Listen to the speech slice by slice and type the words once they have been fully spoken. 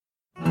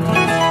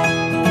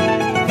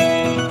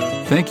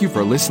Thank you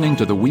for listening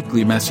to the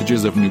weekly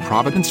messages of New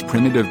Providence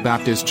Primitive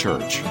Baptist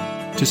Church.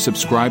 To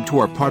subscribe to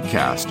our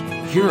podcast,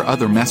 hear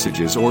other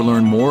messages, or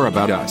learn more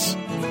about us,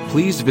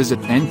 please visit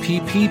nppbc.com.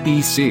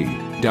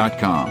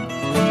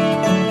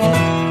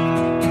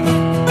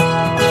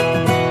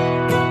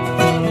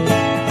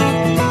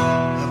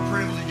 The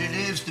privilege it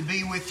is to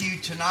be with you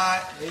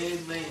tonight.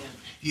 Amen.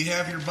 If you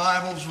have your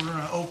Bibles, we're going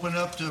to open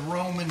up to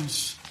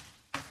Romans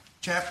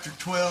chapter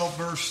 12,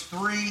 verse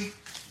 3.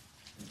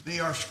 Be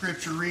our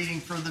scripture reading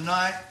for the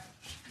night.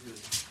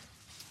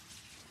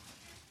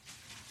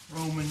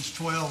 Romans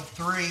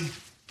 12:3.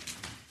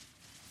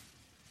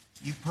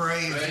 You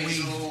pray as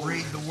we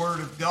read the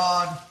Word of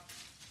God.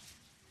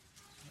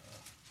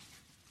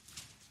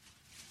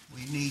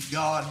 We need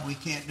God. We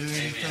can't do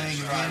anything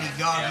of any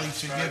godly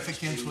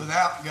significance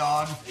without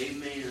God.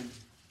 Amen.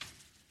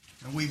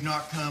 And we've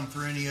not come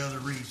for any other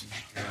reason.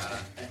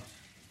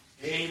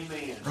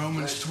 Amen.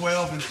 Romans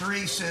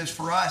 12:3 says,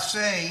 "For I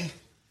say,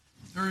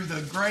 through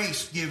the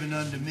grace given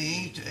unto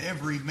me, to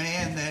every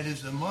man that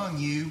is among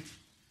you,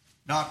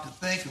 not to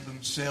think of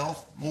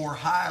himself more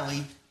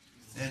highly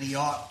than he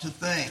ought to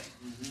think,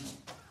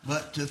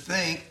 but to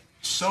think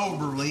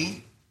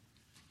soberly,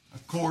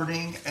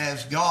 according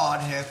as God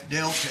hath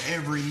dealt to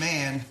every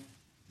man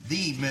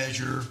the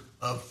measure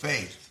of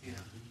faith."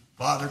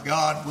 Father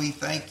God, we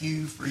thank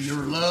you for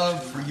your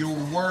love, for your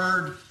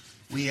word.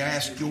 We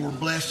ask your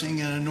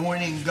blessing and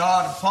anointing,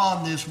 God,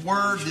 upon this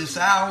word, this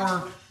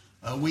hour.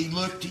 We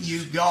look to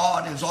you,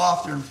 God, as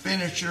author and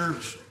finisher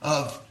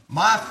of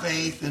my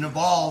faith and of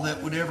all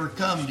that would ever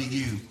come to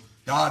you.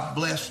 God,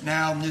 bless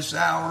now in this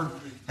hour.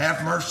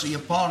 Have mercy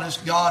upon us,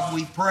 God,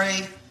 we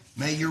pray.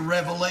 May your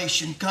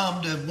revelation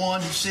come to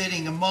one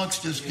sitting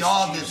amongst us,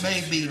 God, that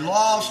may be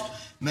lost.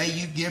 May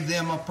you give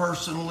them a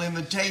personal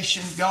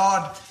invitation,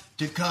 God,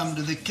 to come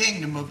to the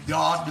kingdom of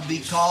God, to be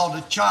called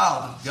a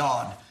child of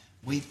God.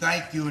 We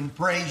thank you and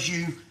praise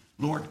you.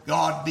 Lord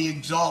God, be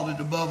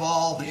exalted above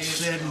all that's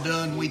said and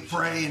done, we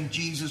pray in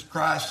Jesus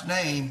Christ's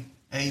name.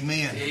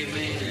 Amen.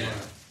 Amen.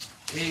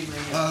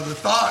 The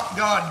thought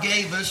God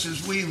gave us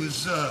as we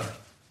was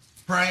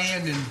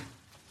praying and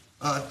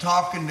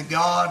talking to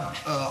God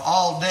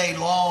all day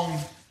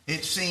long,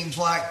 it seems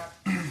like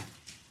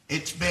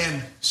it's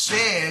been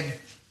said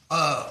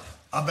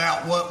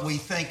about what we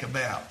think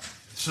about.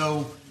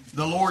 So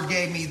the Lord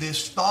gave me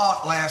this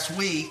thought last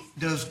week: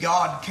 does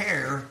God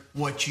care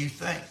what you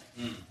think?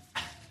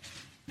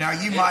 Now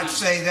you might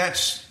say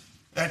that's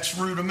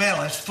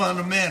rudimental, that's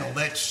fundamental,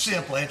 that's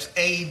simple, that's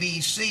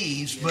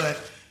ABCs, but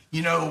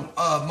you know,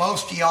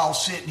 most of y'all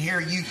sitting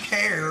here, you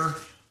care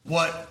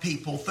what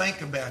people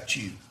think about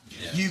you.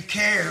 Yeah. You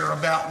care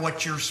about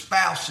what your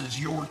spouses,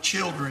 your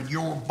children,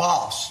 your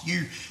boss,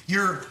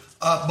 you're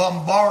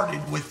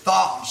bombarded with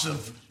thoughts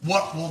of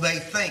what will they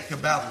think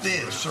about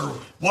this, or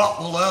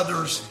what will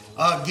others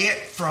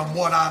get from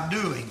what I'm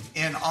doing.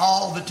 And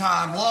all the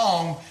time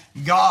long,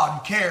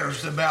 God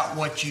cares about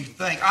what you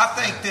think. I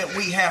think that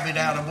we have it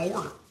out of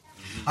order.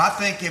 I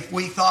think if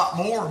we thought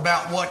more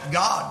about what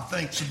God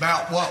thinks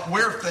about what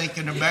we're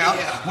thinking about,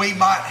 we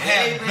might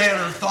have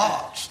better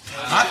thoughts.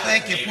 I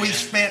think if we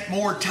spent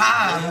more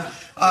time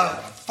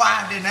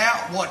finding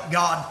out what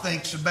God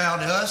thinks about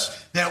us,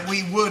 that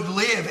we would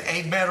live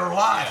a better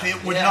life.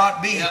 It would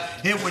not be,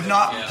 it would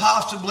not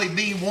possibly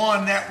be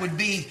one that would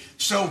be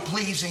so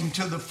pleasing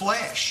to the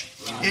flesh.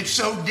 It's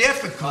so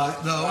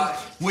difficult, though,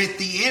 with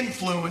the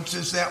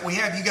influences that we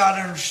have. You got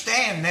to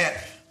understand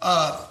that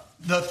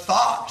the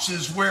thoughts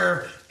is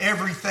where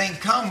everything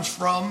comes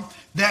from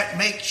that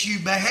makes you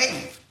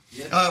behave.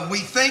 We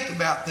think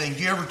about things.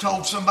 You ever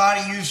told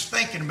somebody you was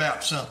thinking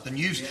about something?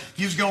 You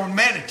was going to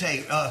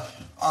meditate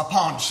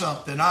upon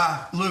something.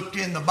 I looked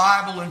in the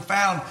Bible and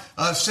found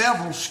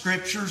several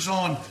scriptures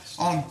on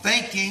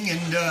thinking.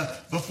 And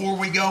before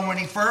we go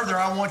any further,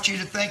 I want you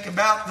to think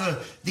about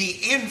the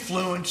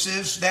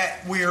influences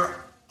that we're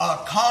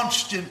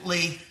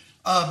constantly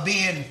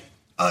being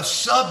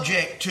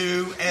subject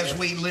to as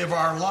we live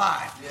our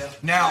life.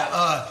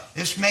 Now,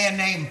 this man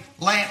named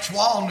Lance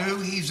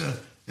Walnew,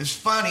 it's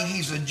funny,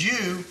 he's a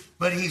Jew,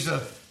 but he's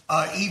a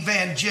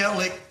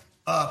evangelic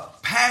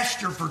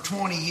pastor for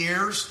 20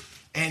 years,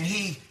 and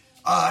he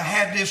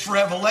had this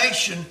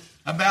revelation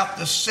about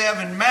the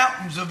 7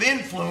 mountains of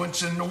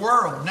influence in the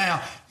world.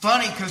 Now,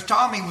 funny, because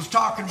Tommy was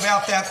talking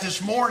about that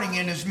this morning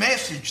in his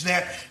message,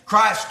 that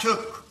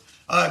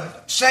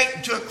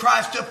Satan took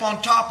Christ up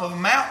on top of a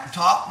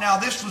mountaintop. Now,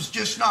 this was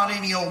just not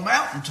any old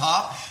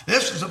mountaintop.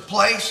 This is a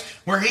place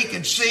where he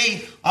could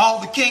see all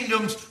the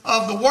kingdoms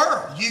of the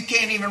world. You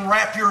can't even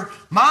wrap your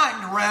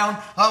mind around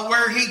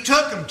where he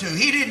took them to.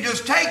 He didn't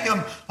just take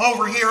them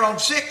over here on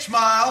 6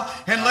 Mile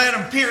and let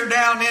them peer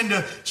down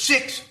into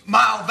 6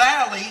 Mile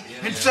Valley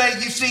and say,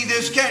 you see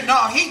this?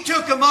 No, he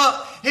took them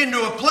up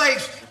into a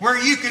place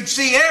where you could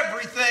see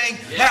everything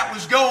that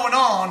was going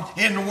on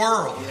in the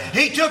world.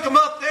 He took them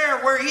up there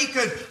where he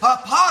could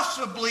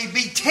possibly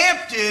be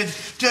tempted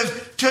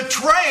to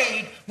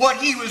trade what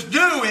he was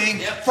doing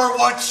for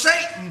what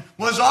Satan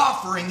was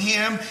offering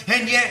him,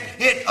 and yet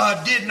it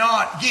did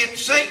not get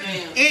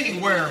Satan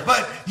anywhere.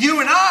 But you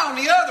and I, on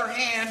the other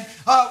hand,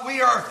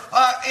 we are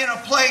in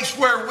a place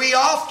where we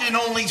often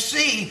only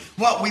see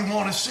what we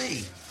want to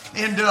see.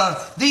 And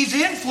these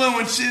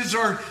influences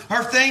are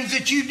things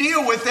that you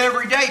deal with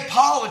every day.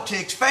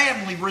 Politics,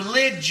 family,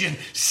 religion,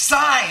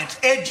 science,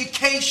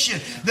 education,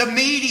 the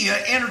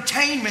media,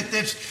 entertainment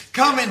that's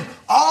coming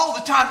all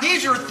the time.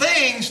 These are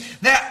things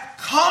that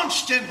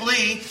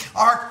constantly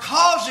are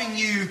causing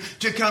you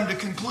to come to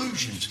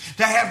conclusions,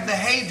 to have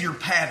behavior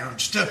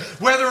patterns, to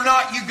whether or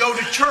not you go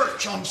to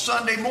church on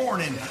Sunday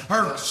morning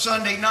or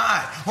Sunday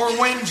night or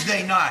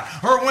Wednesday night,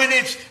 or when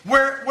it's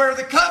where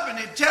the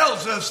covenant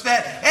tells us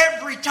that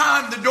every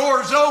time the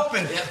door is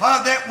open,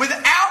 that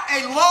without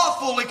a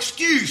lawful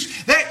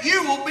excuse, that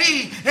you will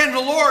be in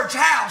the Lord's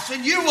house,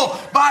 and you will,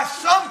 by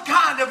some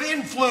kind of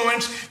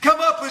influence,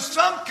 come up with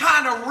some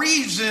kind of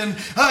reason.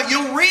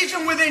 You'll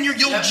reason within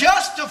you'll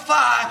justify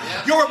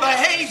your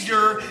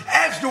behavior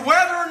as to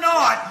whether or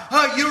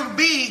not you'll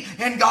be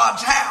in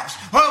God's house,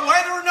 or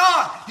whether or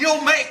not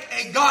you'll make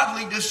a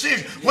godly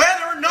decision,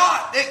 whether or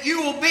not that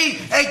you will be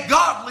a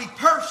godly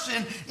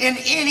person in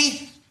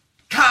any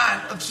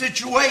kind of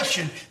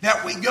situation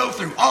that we go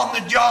through, on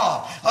the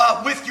job,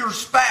 with your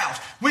spouse,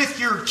 with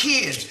your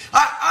kids.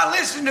 I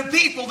listen to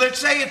people that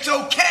say it's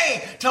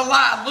okay to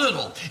lie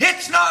little.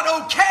 It's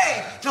not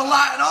okay to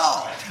lie at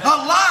all. A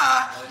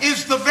lie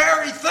is the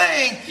very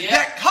thing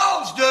that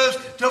caused us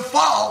to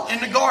fall in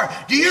the garden.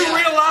 Do you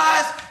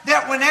realize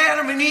that when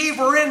Adam and Eve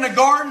were in the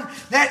garden,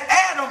 that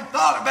Adam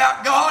thought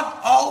about God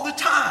all the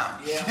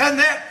time? And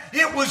that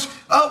it was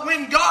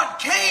when God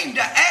came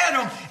to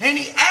Adam and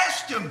he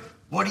asked him,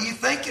 "What are you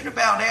thinking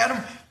about, Adam?"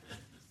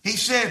 He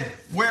said,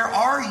 "Where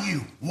are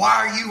you?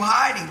 Why are you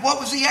hiding?" What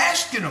was he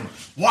asking him?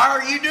 Why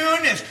are you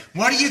doing this?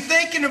 What are you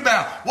thinking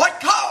about? What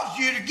caused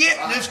you to get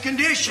in this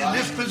condition,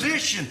 this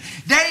position,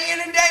 day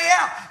in and day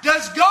out?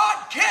 Does God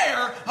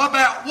care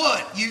about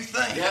what you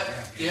think?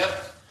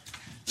 Yep.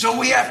 So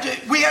we have to.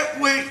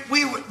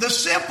 The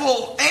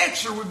simple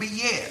answer would be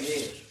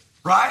yes.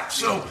 Right?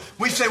 So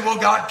we say, well,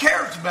 God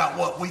cares about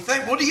what we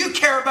think. Well, do you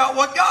care about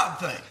what God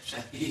thinks?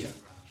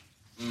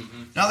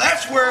 Now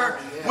that's where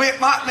it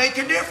might make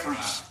a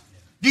difference.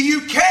 Do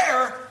you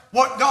care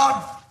what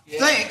God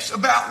thinks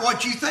about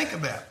what you think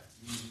about?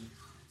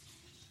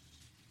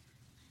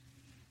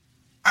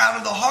 Out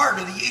of the heart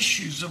of the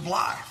issues of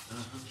life.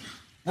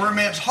 Where a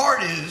man's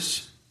heart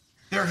is,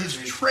 there his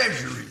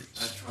treasure is.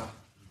 That's right.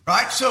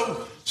 Right?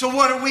 So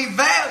what do we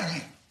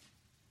value?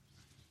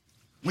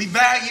 We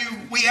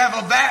have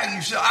a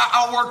value. So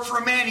I work for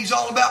a man, he's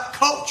all about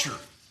culture.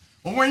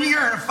 Well, when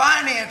you're in a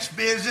finance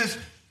business,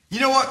 you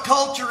know what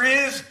culture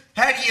is?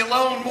 How do you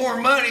loan more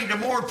money to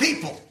more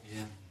people?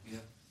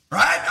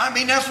 Right? I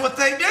mean, that's what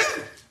they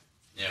do.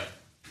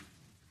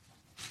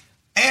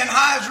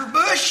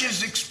 Anheuser-Busch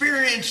is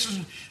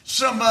experiencing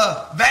some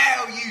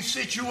value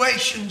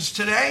situations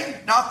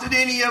today. Not that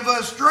any of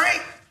us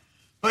drink,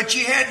 but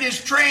you had this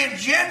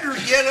transgender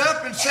get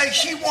up and say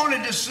she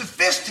wanted to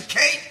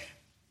sophisticate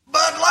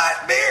Bud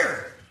Light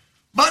beer.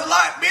 Bud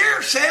Light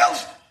beer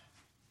sells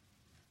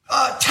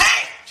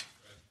tanked.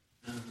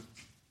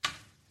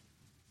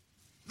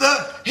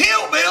 The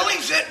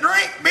hillbillies that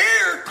drink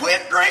beer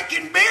quit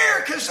drinking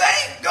beer because they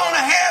ain't going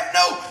to have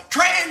no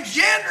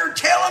transgender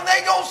tell them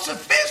they going to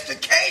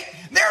sophisticate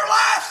their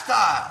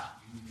lifestyle.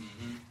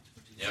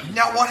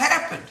 Now what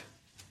happened?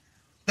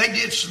 They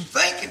did some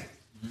thinking.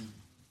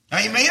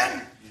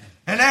 Amen?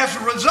 And as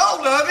a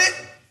result of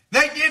it,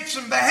 they did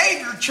some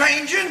behavior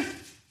changing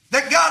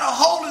that got a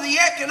hold of the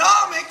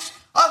economics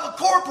of a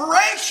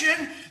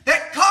corporation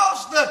that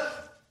caused the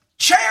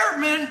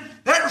chairmen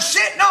that are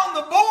sitting on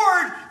the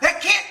board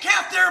that can't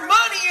count their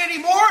money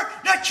anymore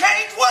to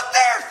change what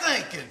they're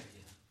thinking.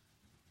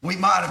 We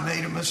might have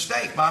made a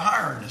mistake by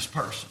hiring this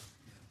person.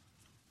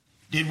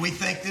 Did we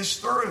think this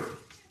through?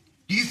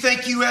 Do you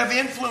think you have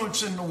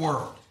influence in the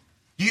world?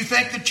 Do you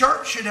think the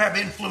church should have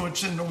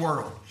influence in the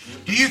world?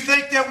 Do you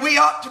think that we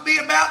ought to be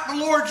about the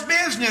Lord's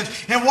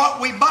business and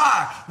what we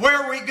buy,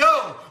 where we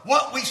go,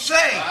 what we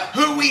say,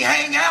 who we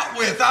hang out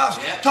with? I was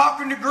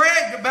talking to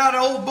Greg about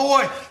an old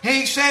boy, and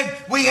he said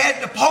we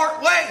had to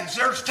part ways.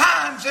 There's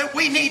times that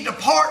we need to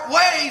part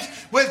ways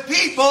with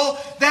people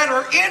that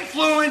are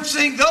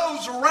influencing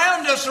those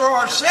around us or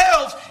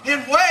ourselves in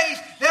ways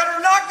that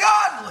are not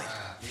godly.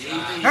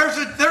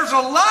 There's a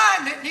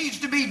line that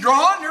needs to be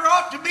drawn. There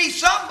ought to be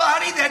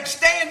somebody that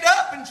stand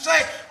up and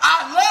say,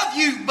 I love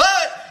you,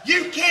 but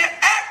you can't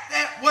act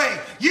that way.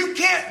 You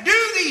can't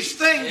do these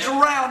things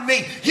around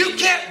me. You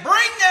can't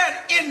bring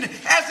that in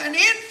as an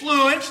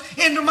influence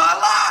into my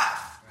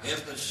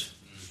life.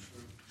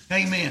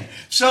 Amen.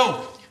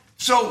 So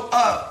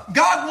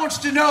God wants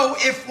to know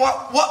if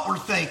what we're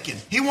thinking.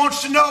 He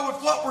wants to know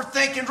if what we're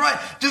thinking is right.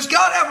 Does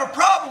God have a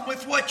problem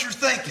with what you're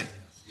thinking?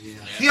 Yeah.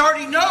 He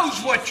already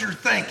knows what you're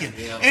thinking.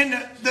 Yeah.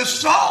 And the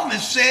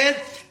psalmist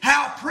said,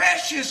 how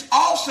precious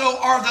also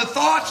are the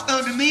thoughts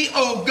unto me,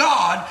 O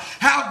God.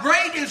 How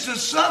great is the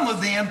sum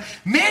of them.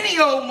 Many,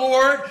 O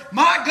Lord,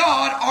 my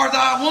God, are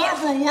thy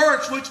wonderful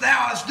works which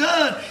thou hast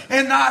done.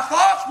 And thy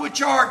thoughts which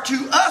are to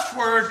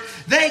usward,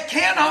 they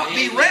cannot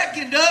be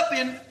reckoned up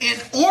in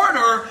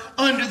order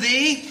unto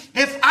thee.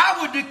 If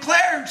I would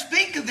declare and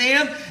speak of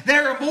them,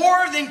 there are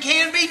more than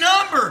can be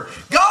numbered.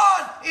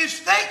 God is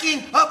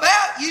thinking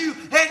about you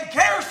and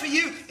cares for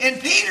you.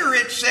 In Peter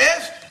it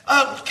says,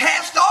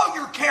 cast all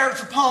your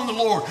cares upon the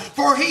Lord,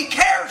 for He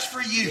cares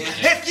for you.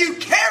 Yeah. If you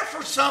care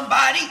for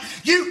somebody,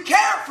 you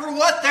care for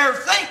what they're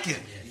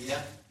thinking. Yeah.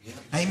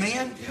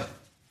 Amen?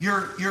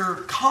 Yeah. You're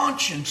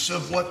conscious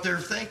of what they're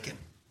thinking.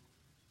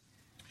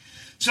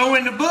 So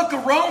in the book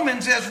of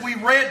Romans, as we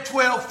read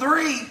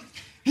 12:3,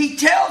 he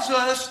tells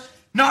us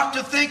not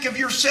to think of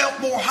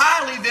yourself more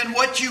highly than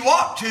what you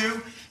ought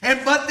to,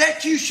 but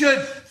that you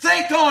should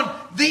think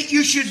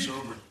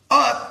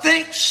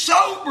think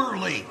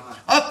soberly,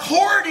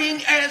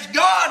 according as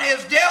God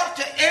has dealt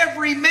to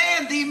every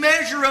man the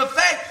measure of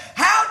faith.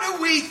 How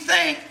do we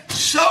think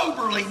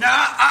soberly? Now,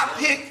 I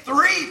picked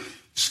 3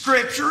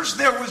 scriptures.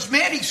 There was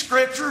many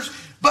scriptures,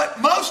 but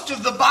most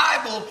of the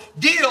Bible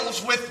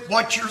deals with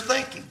what you're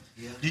thinking.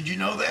 Yeah. Did you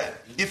know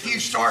that? If you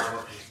start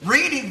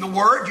reading the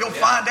Word, you'll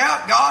find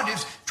out God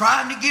is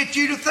trying to get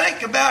you to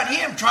think about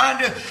Him,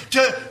 trying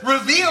to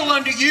reveal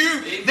unto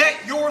you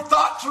that your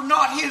thoughts are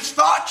not His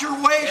thoughts,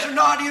 your ways are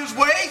not His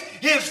ways.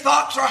 His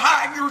thoughts are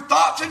higher than your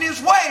thoughts, and His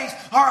ways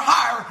are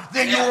higher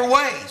than your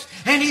ways.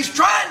 And He's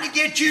trying to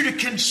get you to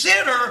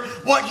consider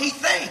what He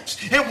thinks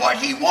and what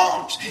He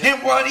wants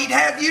and what He'd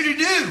have you to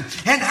do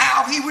and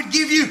how He would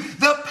give you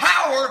the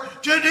power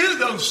to do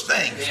those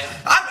things.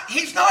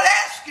 He's not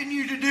asking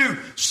you to do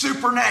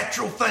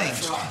supernatural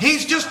things.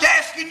 He's just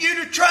asking you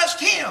to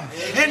trust Him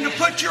and to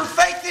put your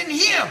faith in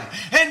Him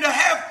and to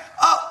have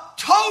a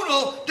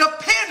total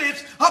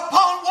dependence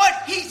upon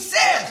what He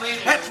says.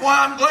 That's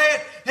why I'm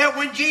glad that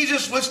when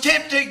Jesus was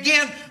tempted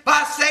again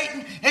by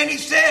Satan and He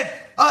said,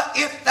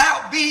 if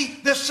thou be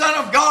the Son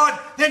of God,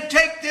 then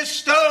take this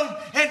stone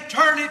and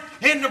turn it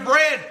into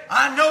bread.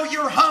 I know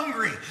you're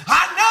hungry.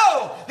 I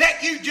know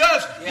that you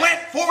just went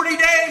 40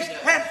 days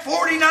and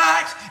 40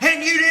 nights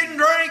and you didn't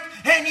drink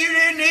and you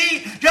didn't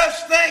eat.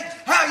 Just think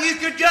how you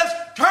could just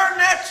turn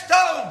that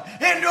stone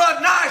into a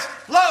nice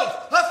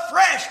loaf of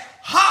fresh,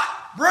 hot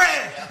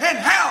bread, and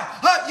how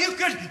you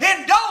could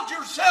indulge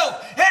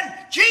yourself. And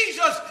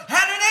Jesus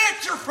had an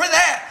answer for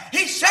that.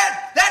 He said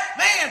that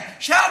man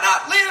shall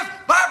not live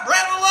by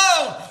bread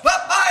alone,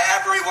 but by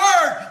every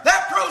word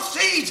that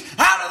proceeds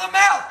out of the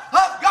mouth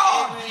of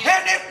God. Amen.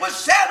 And it was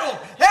settled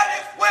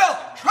that if we'll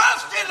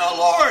trust in the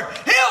Lord,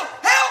 He'll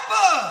help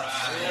us.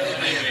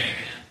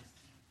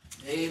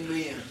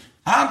 Amen.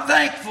 I'm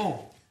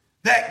thankful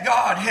that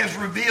God has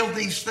revealed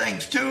these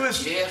things to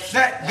us. Yes,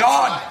 that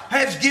God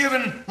has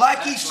given,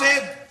 like He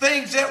said,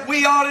 things that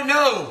we ought to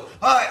know.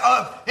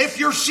 If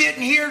you're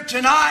sitting here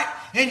tonight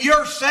and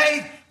you're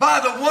saved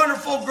by the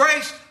wonderful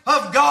grace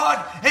of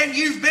God and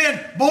you've been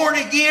born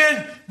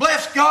again,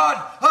 bless God,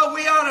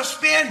 we ought to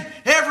spend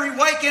every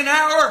waking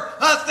hour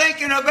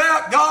thinking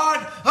about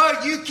God.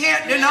 You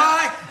can't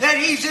deny that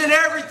He's in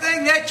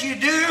everything that you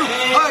do.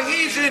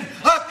 He's in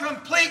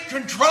complete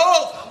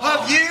control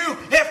of you.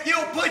 If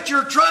you'll put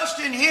your trust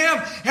in Him,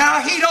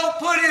 now He don't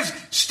put His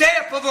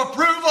stamp of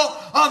approval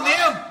on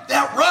them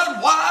that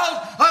run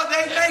wild.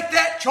 They make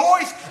that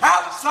choice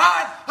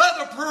outside of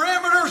the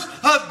perimeters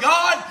of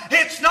God.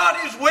 It's not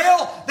His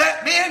will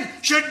that men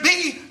should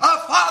be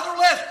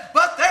fatherless,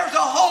 but there's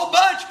a whole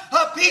bunch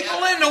of people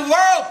in the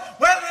world,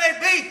 whether they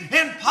be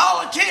in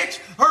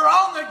politics or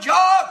on the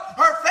job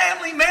or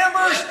family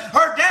members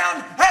or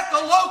down at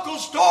the local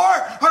store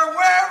or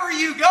wherever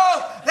you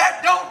go,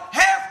 that don't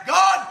have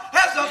God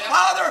as a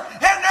father,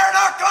 and they're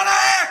not going to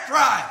act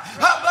right.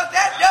 But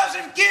that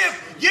doesn't give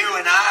you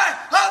and I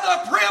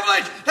the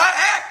privilege to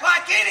act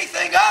like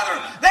anything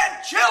other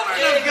than children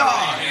of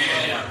God.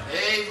 Amen.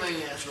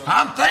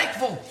 I'm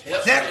thankful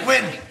that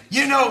when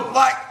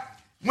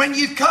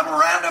you come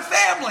around a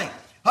family,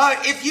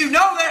 if you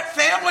know that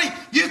family,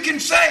 you can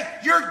say,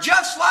 you're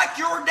just like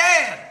your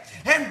dad.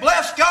 And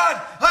bless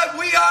God,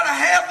 we ought to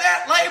have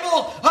that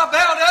label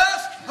about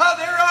us.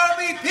 There ought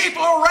to be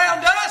people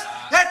around us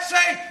that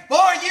say,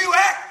 boy, you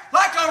act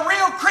like a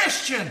real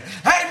Christian.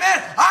 Amen.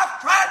 I've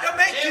tried to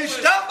make you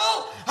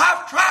stumble.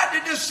 I've tried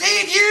to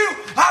deceive you.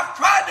 I've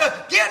tried to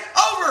get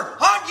over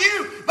on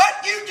you,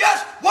 but you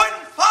just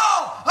wouldn't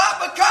fall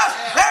because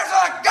there's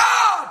a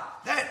God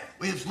that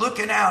is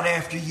looking out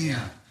after you.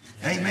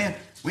 Amen.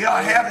 We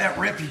ought to have that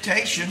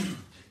reputation.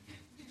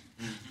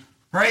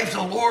 Praise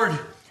the Lord.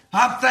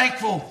 I'm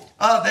thankful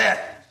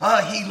that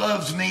He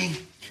loves me.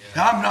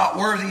 I'm not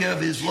worthy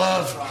of His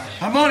love.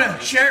 I'm going to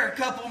share a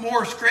couple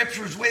more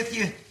scriptures with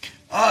you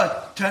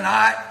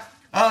tonight.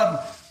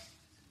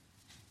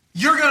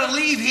 You're going to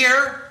leave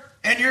here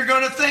and you're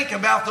going to think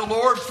about the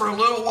Lord for a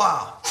little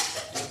while.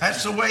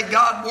 That's the way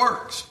God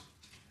works.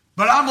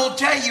 But I'm going to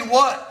tell you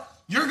what.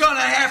 you're going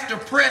to have to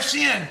press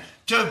in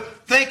to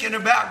thinking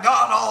about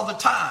God all the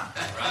time.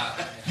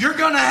 You're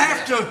going to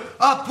have to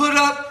put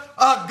up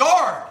a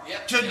guard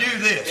to do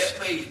this.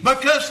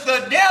 Because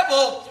the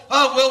devil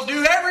will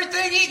do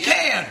everything he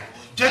can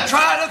to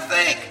try to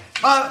think,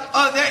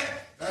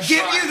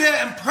 give you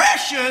the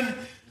impression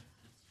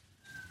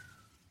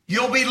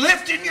you'll be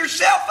lifting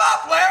yourself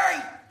up,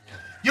 Larry.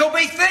 You'll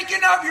be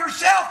thinking of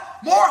yourself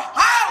more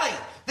highly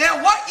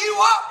than what you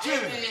ought to.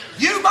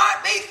 You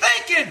might be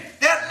thinking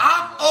that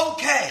I'm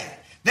okay,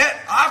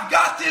 that I've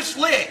got this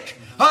licked,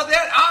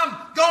 that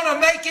I'm going to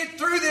make it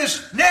through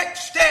this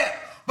next step.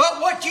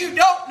 But what you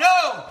don't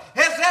know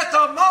is that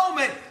the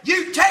moment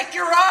you take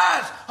your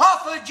eyes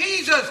off of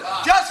Jesus,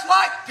 just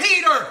like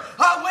Peter,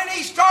 when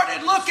he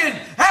started looking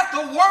at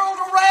the world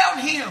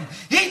around him,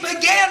 he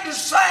began to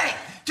sink,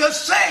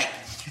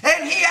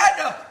 and he had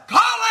to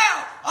call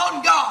out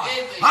on God.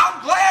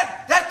 I'm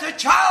glad that the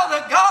child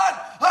of God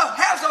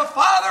has a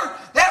Father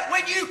that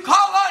when you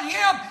call on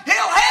him,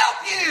 he'll help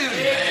you.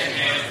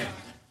 Amen.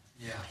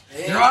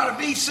 There ought to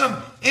be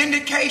some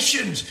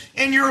indications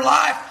in your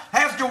life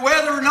as to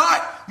whether or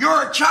not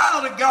you're a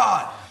child of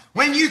God.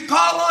 When you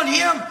call on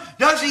him,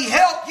 does he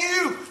help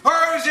you,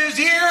 or is his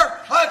ear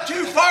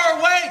too far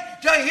away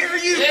to hear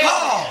you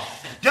call?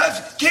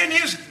 Can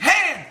his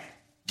hand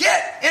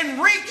get and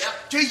reach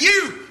to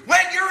you when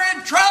you're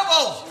in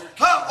trouble,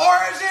 or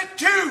is it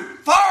too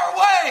far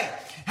away?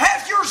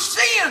 Has your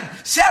sin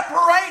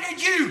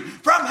separated you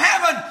from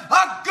having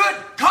a good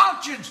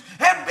conscience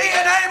and being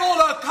able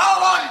to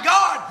call on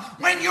God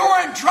when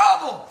you're in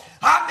trouble?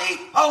 I meet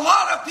a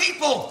lot of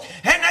people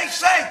and they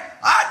say,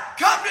 I'd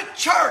come to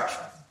church,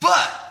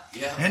 but,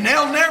 and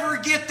they'll never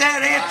get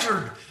that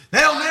answered.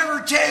 They'll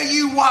never tell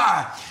you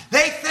why.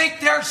 They think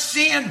their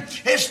sin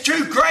is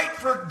too great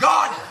for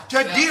God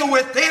to deal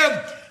with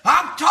them.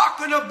 I'm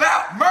talking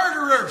about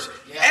murderers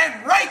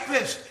and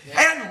rapists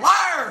and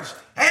liars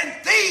and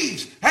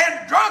thieves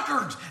and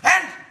drunkards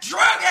and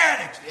drug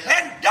addicts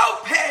and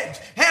dope heads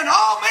and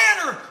all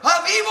manner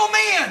of evil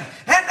men.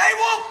 And they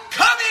won't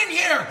come in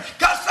here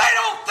because they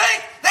don't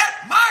think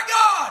that my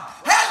God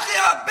has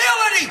the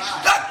ability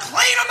to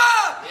clean them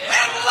up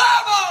and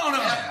love on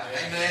them.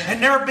 And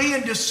they're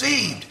being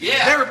deceived.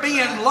 They're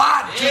being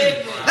lied to.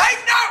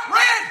 They've not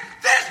read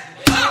this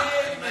book.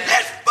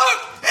 This book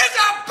is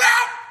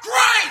about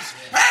grace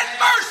and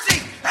mercy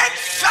and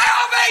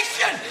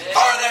salvation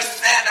for the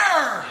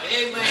sinner.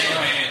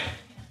 Amen.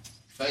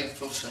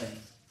 Faithful saint.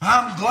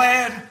 I'm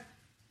glad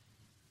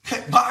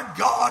that my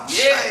God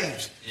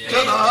saves to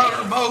the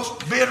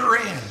uttermost bitter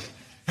end.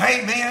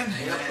 Amen.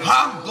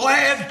 I'm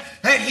glad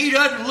that he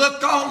doesn't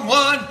look on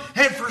one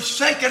and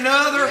forsake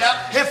another.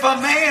 If a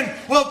man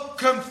will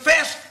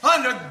confess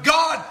unto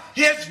God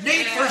his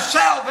need for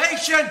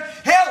salvation,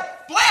 he'll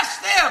bless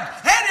them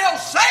and he'll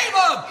save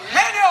them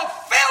and he'll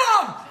fill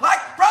them like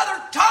Brother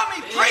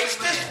Tommy preached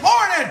this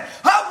morning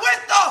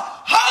with the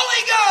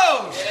Holy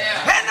Ghost.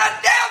 And the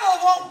devil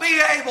won't be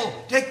able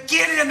to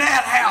get in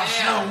that house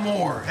no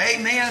more.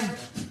 Amen.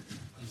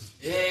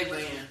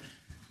 Amen.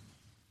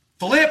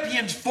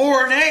 Philippians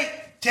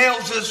 4:8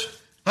 tells us,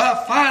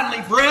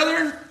 finally,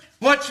 brethren,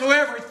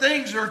 whatsoever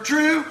things are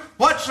true,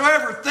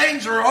 whatsoever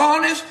things are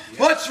honest,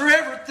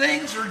 whatsoever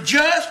things are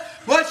just,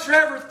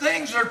 whatsoever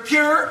things are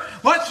pure,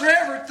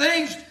 whatsoever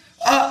things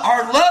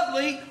are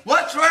lovely,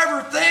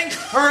 whatsoever things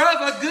are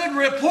of a good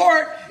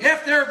report,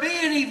 if there be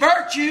any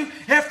virtue,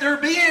 if there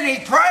be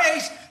any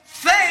praise,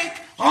 think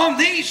on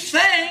these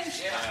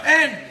things.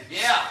 And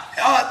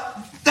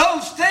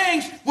those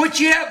things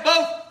which you have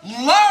both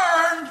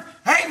learned.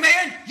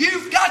 Amen.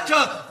 You've got to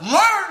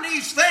learn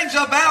these things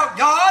about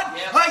God.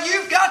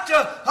 You've got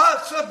to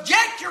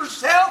subject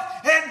yourself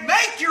and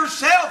make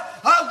yourself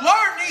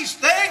learn these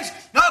things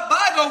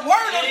by the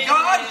Word of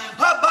God,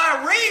 by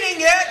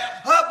reading it,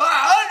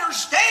 by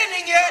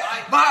understanding it,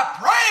 by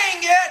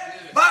praying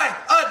it, by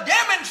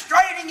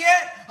demonstrating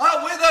it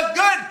with a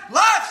good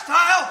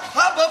lifestyle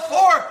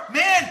before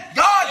men,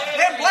 God,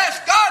 and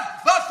bless God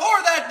before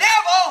the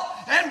devil,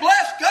 and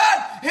bless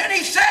God. And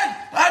he said,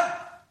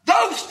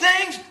 those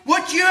things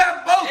which you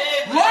have both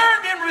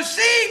learned and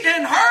received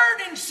and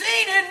heard and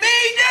seen in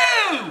me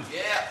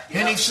do.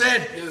 And he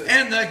said,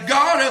 and the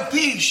God of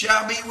peace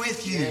shall be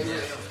with you.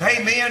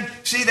 Amen.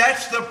 See,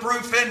 that's the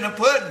proof in the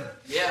pudding.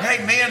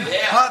 Amen.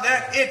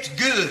 That it's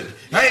good.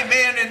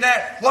 Amen. And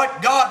that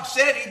what God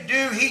said he'd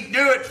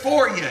do it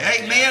for you.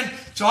 Amen.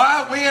 So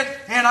I went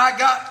and I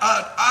got,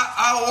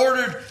 I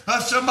ordered,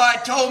 somebody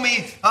told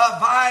me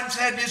Vines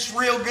had this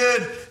real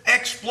good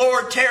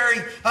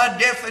exploratory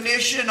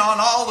definition on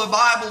all the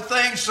Bible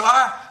things. So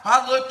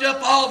I looked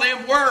up all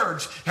them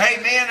words.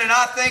 Amen. And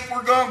I think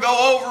we're going to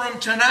go over them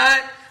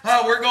tonight.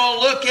 We're going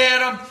to look at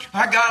them.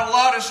 I got a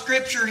lot of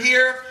scripture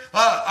here.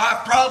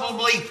 I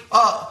probably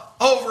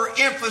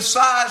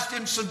overemphasized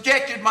and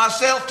subjected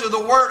myself to the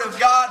Word of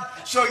God.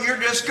 So you're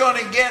just going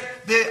to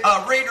get the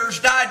Reader's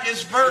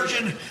Digest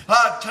version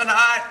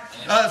tonight.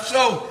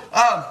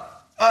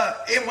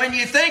 And when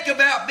you think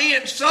about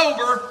being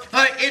sober,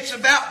 it's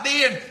about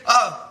being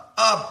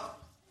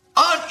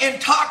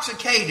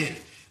unintoxicated.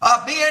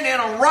 being in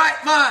a right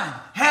mind,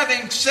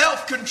 having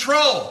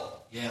self-control.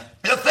 Yeah.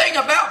 The thing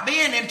about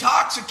being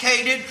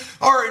intoxicated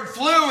or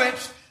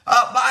influenced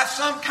by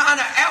some kind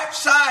of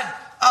outside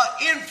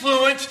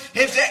influence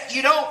is that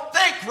you don't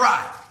think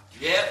right.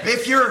 Yep.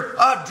 If you're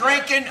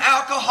drinking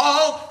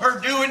alcohol or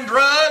doing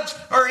drugs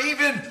or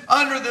even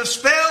under the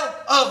spell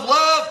of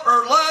love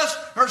or lust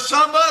or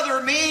some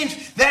other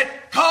means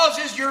that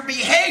causes your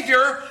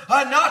behavior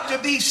not to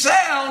be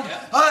sound,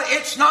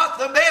 it's not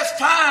the best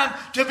time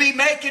to be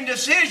making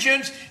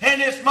decisions, and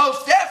it's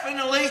most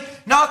definitely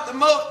not the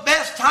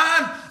best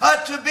time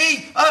to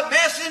be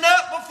messing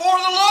up before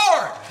the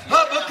Lord,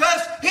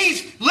 because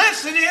He's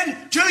listening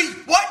to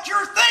what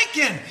you're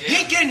thinking.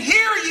 He can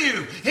hear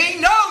you. He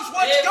knows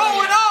what's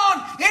going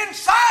on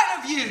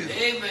inside of you.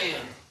 Amen.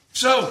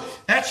 So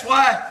that's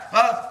why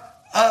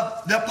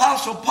the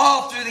Apostle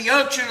Paul, through the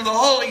unction of the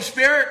Holy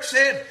Spirit,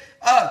 said,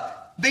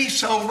 be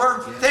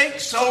sober, think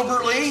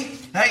soberly.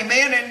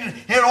 Amen. And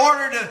in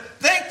order to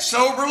think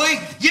soberly,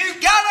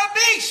 you've got to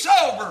be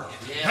sober.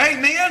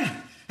 Amen.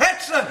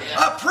 That's a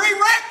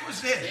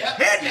prerequisite.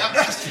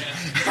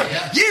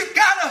 You've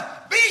got to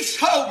be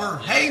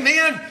sober.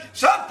 Amen.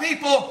 Some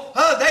people,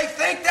 they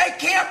think they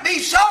can't be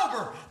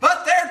sober,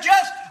 but they're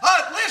just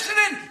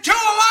listening to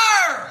a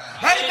liar.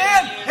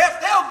 Amen.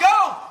 If they'll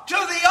go to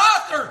the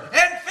author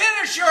and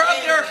finisher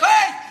of their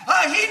faith,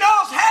 he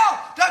knows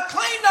how to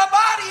clean the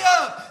body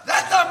up,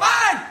 that the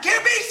mind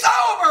can be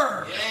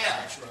sober. Yeah,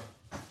 that's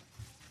right.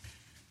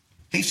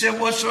 He said,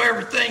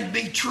 whatsoever things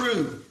be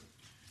true.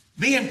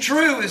 Being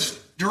true is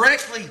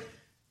directly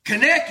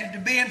connected to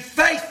being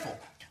faithful.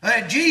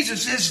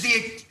 Jesus is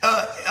the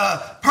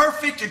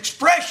perfect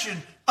expression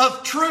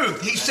of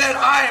truth. He said,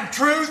 I am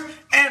truth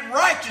and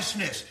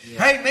righteousness.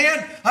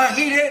 Amen.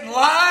 He didn't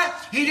lie.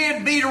 He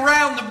didn't beat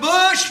around the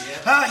bush.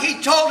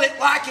 He told it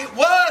like it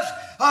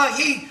was.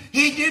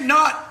 He did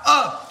not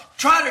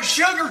try to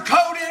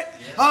sugarcoat it.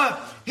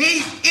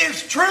 He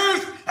is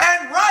truth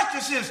and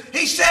righteousness.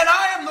 He said,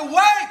 I am the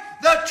way,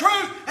 the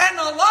truth, and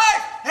the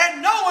life,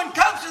 and no one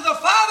comes to the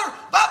Father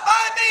but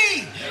by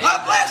me.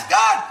 Bless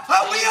God.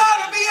 We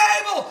ought to be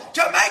able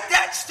to make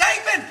that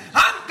statement.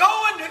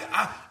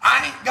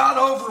 I ain't got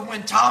over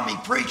when Tommy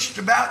preached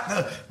about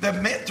the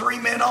 3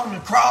 men on the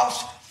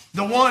cross.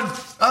 The one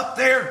up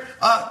there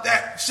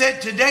that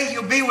said, today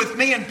you'll be with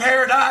me in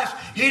paradise.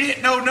 He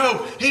didn't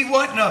know, he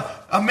wasn't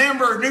a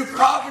member of New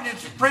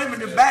Providence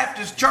Primitive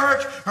Baptist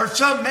Church or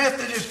some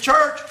Methodist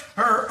church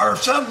or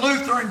some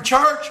Lutheran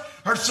church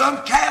or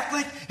some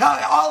Catholic.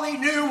 All he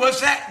knew was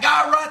that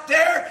guy right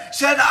there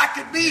said, I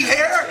could be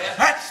here.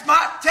 That's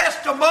my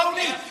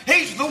testimony.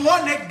 He's the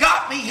one that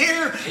got me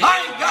here.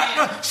 I ain't got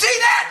to. See,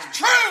 that's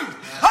truth.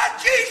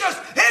 Jesus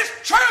is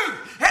truth.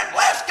 And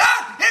bless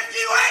God, if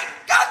you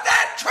ain't got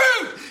that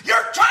truth,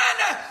 you're trying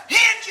to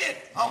hinge it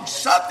on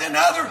something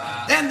other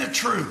than the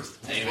truth.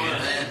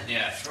 Amen.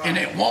 Yeah, right. And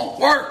it won't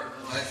work.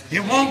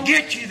 It won't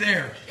get you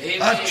there.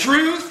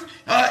 Truth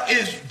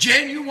is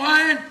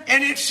genuine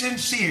and it's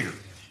sincere.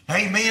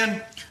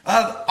 Amen.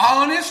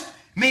 Honest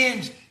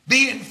means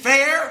being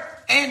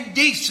fair and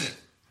decent.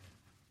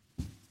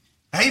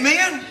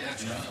 Amen.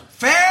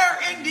 Fair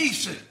and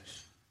decent.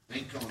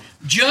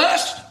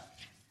 Just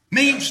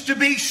means to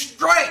be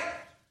straight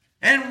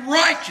and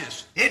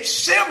righteous. It's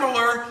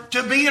similar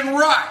to being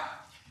right.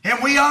 And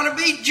we ought to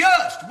be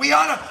just. We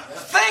ought to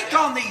think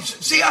on these.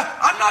 See,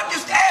 I'm not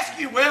just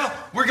asking you, well,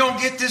 we're going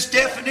to get this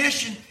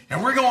definition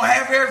and we're going to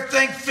have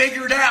everything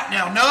figured out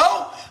now.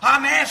 No,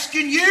 I'm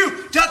asking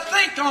you to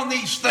think on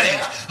these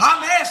things.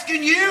 I'm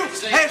asking you,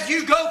 as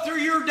you go through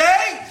your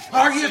day,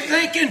 are you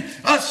thinking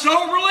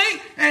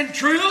soberly and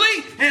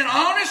truly and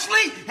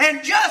honestly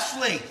and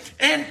justly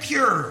and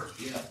pure?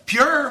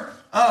 Pure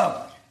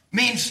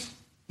means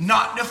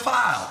not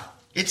defiled.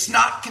 It's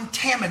not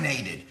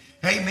contaminated.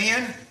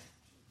 Amen.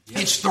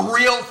 It's the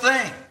real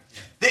thing.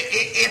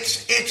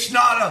 It's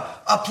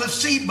not a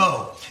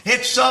placebo.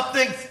 It's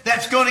something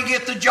that's going to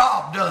get the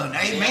job done.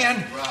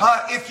 Amen.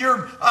 If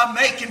you're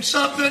making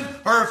something,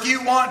 or if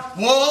you want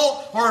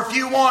wool, or if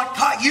you want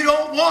cotton, you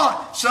don't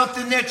want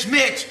something that's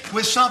mixed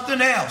with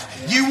something else.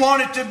 You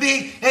want it to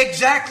be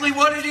exactly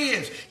what it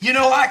is. You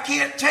know, I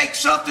can't take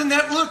something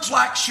that looks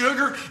like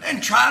sugar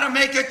and try to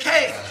make a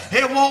cake.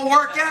 It won't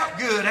work out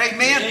good.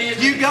 Amen.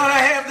 You got to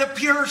have the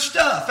pure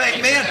stuff.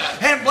 Amen.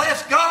 And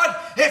bless God,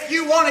 if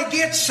you want to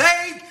get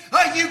saved,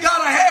 you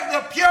got to have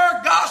the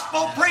pure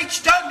gospel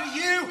preached unto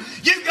you.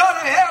 You got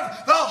to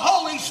have the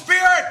Holy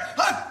Spirit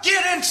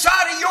get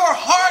inside of your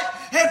heart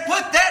and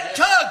put that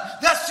tug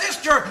the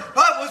sister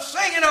was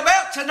singing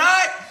about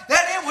tonight,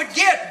 that it would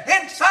get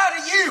inside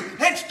of you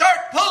and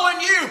start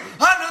pulling you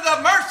under the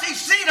mercy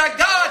seat of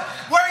God,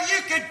 where you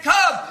could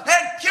come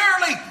and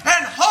purely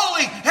and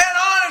holy and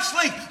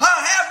honestly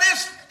have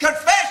this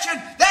confession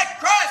that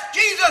Christ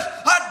Jesus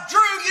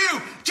drew you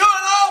to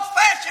an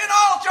old-fashioned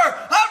altar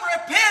of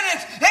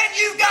repentance, and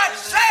you got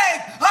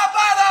saved by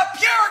the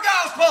pure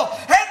gospel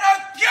and the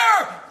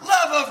pure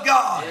love of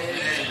God.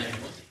 Amen.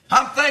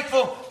 I'm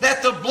thankful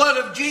that the blood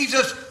of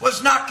Jesus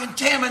was not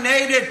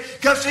contaminated,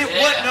 because it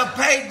wouldn't have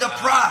paid the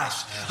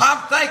price.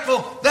 I'm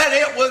thankful that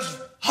it was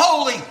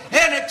holy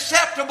and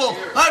acceptable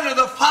unto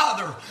the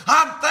Father.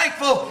 I'm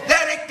thankful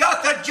that it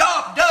got the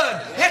job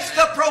done. It's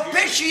the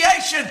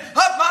propitiation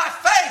of my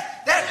faith.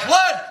 That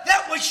blood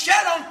that was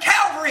shed on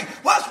Calvary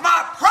was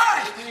my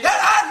price that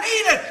I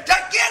needed to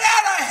get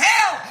out of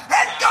hell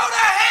and go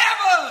to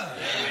heaven.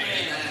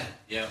 Amen.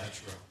 Yeah,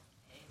 that's right.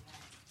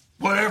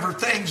 Whatever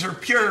things are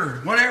pure,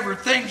 whatever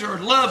things are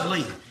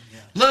lovely,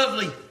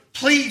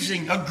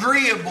 pleasing,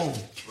 agreeable.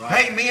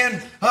 Right.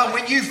 Amen.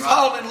 When you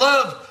fall in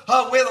love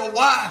with a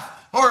wife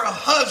or a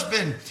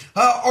husband,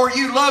 or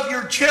you love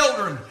your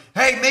children,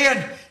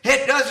 amen,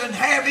 it doesn't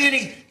have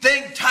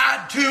anything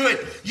tied to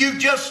it. You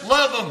just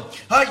love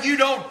them. You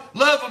don't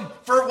love them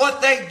for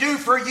what they do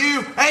for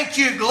you. Ain't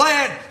you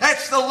glad?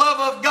 That's the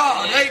love of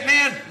God.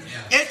 Amen.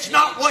 It's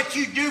not what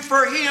you do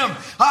for Him.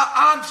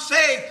 I'm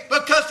saved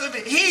because of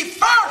it. He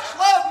first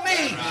loved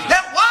me.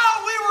 That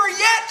while we were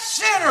yet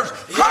sinners,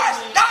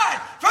 Christ died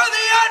for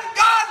the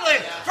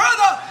ungodly, for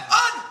the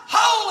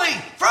unholy,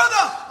 for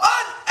the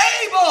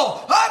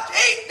unable.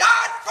 He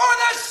died for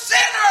the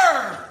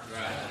sinner.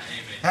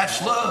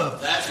 That's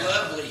love. That's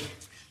lovely.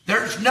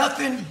 There's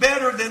nothing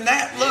better than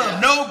that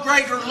love. No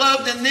greater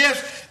love than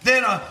this,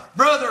 than a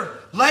brother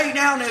lay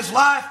down his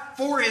life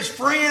for his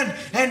friend.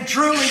 And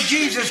truly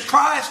Jesus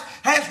Christ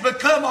has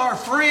become our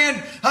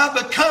friend,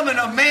 becoming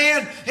a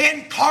man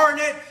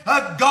incarnate,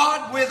 a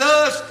God with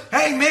us.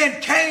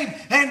 Amen. Came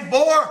and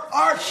bore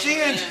our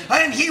sins.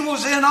 And He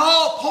was in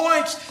all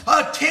points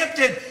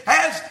tempted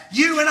as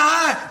you and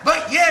I,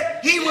 but yet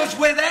He was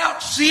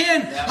without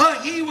sin.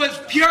 He was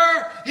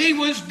pure. He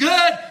was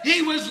good.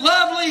 He was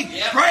lovely.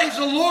 Praise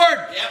the Lord.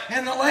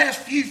 And the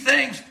last few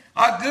things,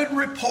 a good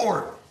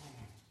report.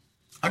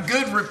 A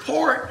good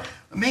report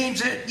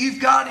means that you've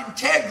got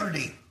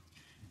integrity.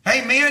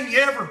 Amen. You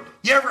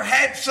ever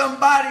had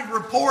somebody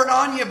report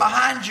on you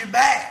behind your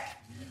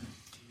back?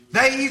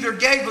 They either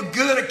gave a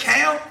good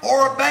account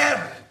or a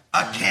bad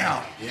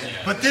account.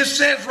 But this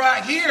says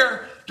right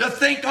here to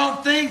think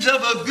on things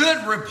of a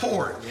good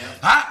report.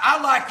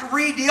 I like to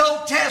read the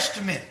Old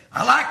Testament.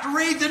 I like to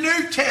read the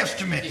New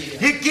Testament.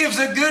 It gives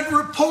a good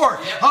report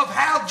of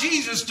how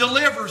Jesus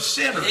delivers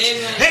sinners.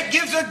 It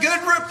gives a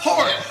good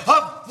report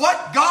of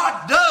what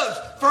God does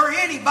for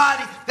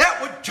anybody that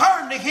would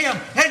turn to Him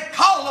and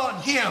call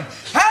on Him.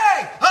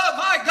 Hey,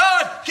 my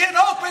God can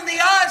open the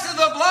eyes of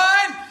the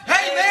blind.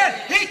 Amen.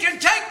 He can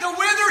take the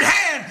withered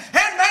hand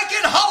and make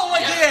it whole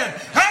again.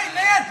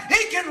 Amen.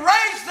 He can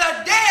raise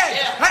the dead.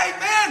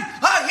 Amen.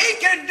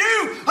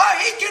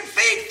 He can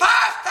feed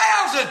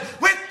 5,000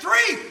 with 3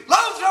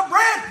 loaves of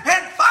bread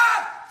and 5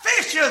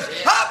 fishes.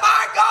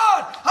 My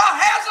God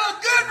has a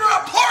good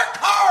report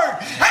card.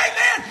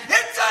 Amen.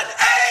 It's an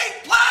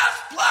A++.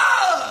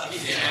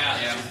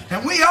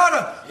 And we ought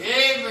to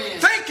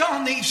think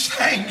on these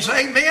things.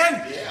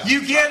 Amen.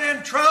 You get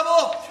in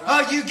trouble.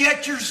 You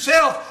get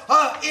yourself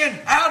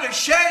out of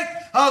shape.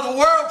 The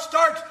world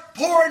starts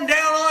pouring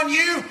down on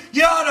you.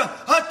 You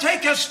ought to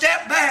take a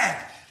step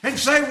back and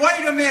say,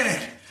 wait a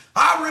minute.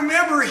 I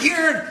remember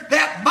hearing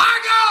that my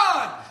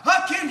God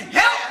can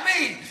help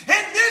me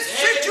in this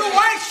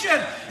situation.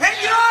 And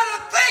you ought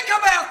to think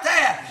about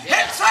that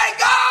and say,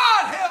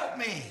 God, help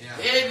me.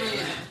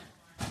 Amen.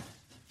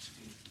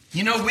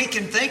 You know, we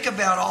can think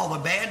about all the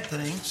bad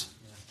things.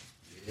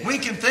 We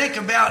can think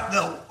about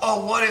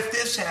what if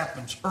this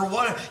happens? Or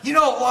what if, a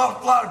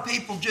lot of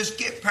people just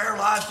get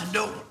paralyzed and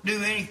don't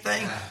do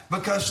anything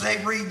because they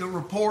read the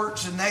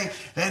reports and they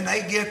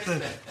get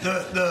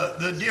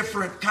the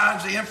different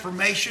kinds of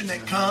information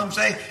that comes.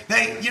 A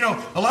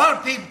lot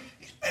of people,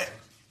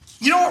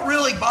 what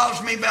really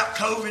bothers me about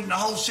COVID and the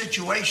whole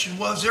situation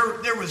was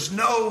there was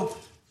no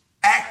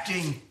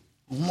acting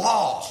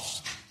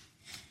laws.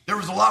 There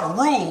was a lot of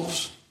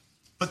rules,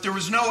 but there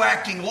was no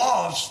acting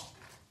laws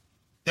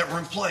that were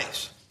in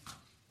place.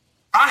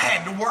 I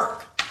had to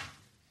work.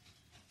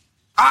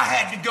 I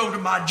had to go to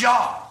my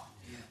job.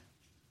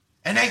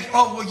 And they,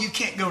 you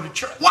can't go to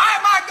church. Why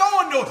am I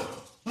going to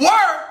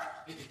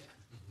work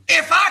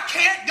if I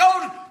can't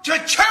go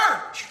to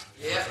church?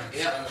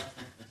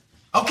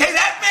 Okay,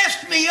 that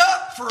messed me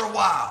up for a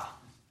while.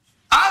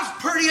 I was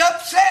pretty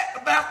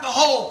upset about the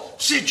whole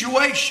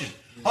situation.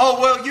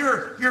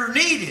 You're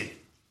needed.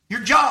 Your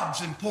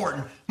job's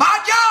important. My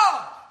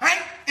job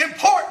ain't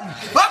important,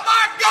 but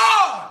my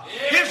God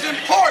is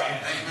important.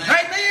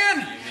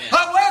 Amen.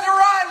 But whether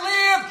I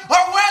live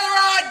or whether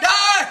I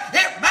die,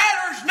 it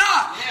matters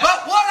not.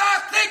 But what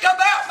I think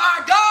about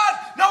my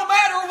God, no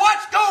matter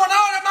what's going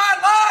on in my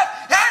life,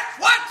 that's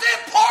what's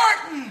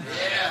important.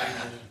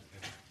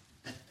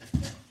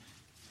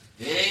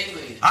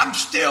 Amen. I'm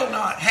still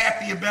not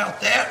happy about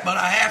that, but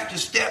I have to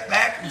step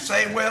back and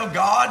say, well,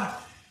 God,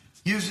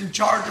 you's in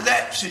charge of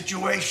that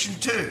situation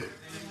too.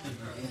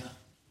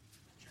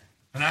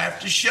 And I have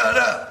to shut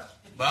up,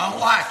 but I don't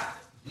like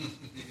it.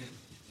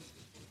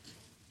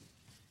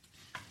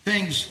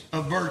 Things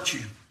of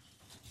virtue.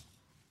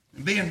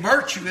 And being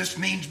virtuous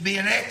means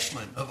being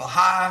excellent, of a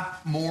high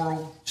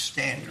moral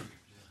standard.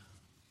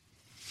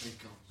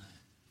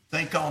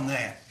 Think on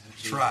that.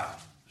 That's right.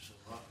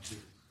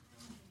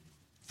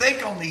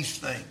 Think on these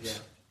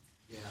things.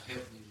 Yeah,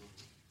 help me, Lord.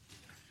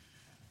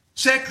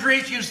 2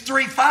 Corinthians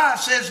 3:5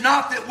 says,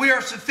 not that we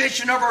are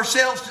sufficient of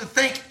ourselves to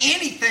think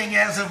anything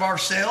as of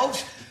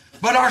ourselves,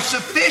 but our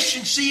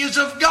sufficiency is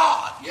of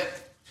God. Yep.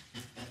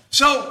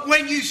 So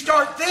when you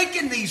start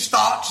thinking these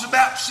thoughts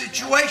about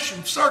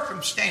situations,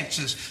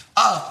 circumstances,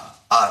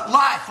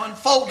 life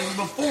unfolding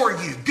before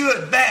you,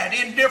 good, bad,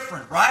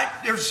 indifferent, right?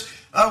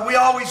 We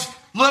always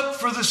look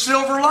for the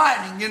silver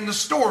lining in the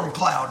storm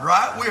cloud,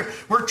 right?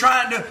 We're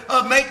trying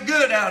to make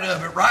good out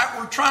of it, right?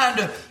 We're trying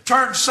to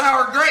turn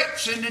sour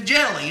grapes into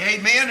jelly,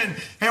 amen?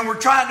 And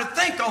we're trying to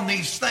think on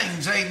these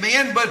things,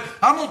 amen? But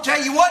I'm going to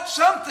tell you what,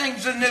 some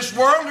things in this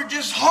world are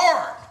just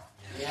hard.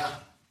 Yeah.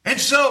 And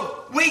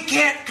so we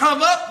can't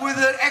come up with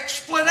an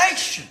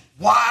explanation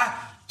why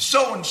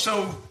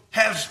so-and-so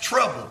has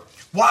trouble,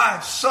 why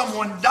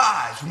someone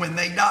dies when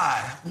they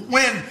die,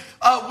 when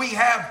we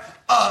have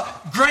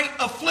great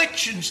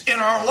afflictions in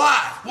our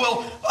life.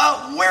 Well,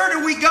 where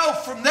do we go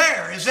from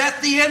there? Is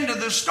that the end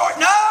of the story?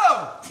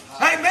 No!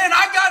 Amen.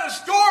 I got a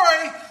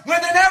story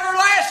with an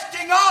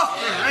everlasting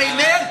author.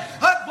 Amen.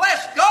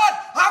 Bless God,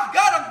 I've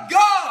got a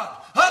God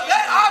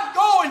that I'm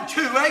going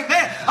to.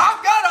 Amen.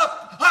 I've got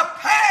a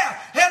path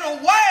and a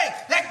way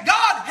that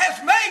God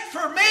has made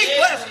for me.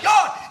 Bless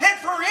God. And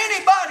for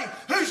anybody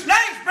whose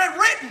name's been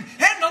written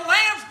in the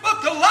Lamb's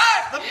Book of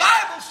Life, the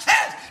Bible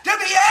says to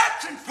be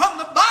absent from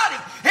the body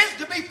is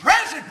to be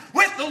present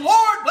with the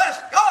Lord.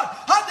 Bless God.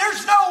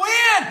 There's no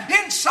end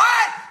in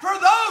sight for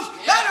those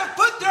that have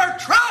put their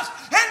trust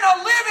in the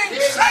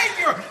living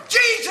Savior,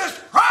 Jesus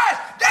Christ.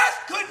 Death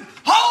couldn't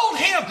hold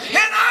him,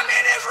 and I'm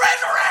in his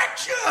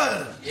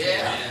resurrection.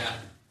 Yeah.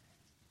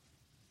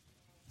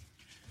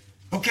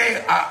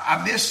 Okay,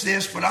 I missed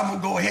this, but I'm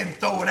going to go ahead and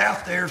throw it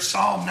out there.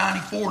 Psalm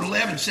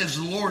 94:11 says,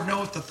 the Lord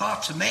knoweth the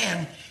thoughts of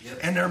man,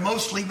 and they're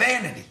mostly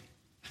vanity.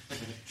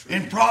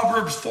 In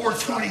Proverbs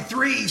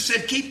 4:23, he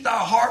said, keep thy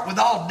heart with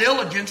all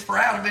diligence, for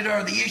out of it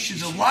are the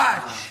issues of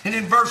life. And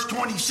in verse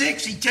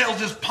 26, he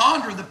tells us,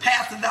 ponder the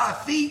path of thy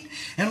feet,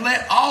 and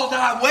let all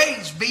thy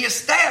ways be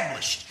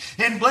established.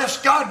 And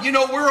bless God, you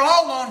know, we're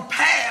all on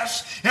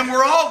paths, and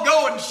we're all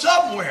going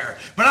somewhere.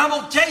 But I'm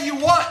going to tell you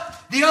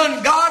what, the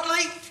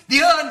ungodly,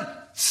 the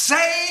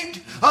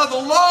unsaved,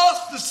 the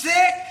lost, the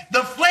sick, the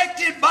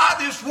afflicted by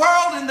this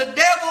world and the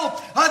devil,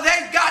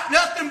 they've got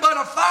nothing but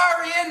a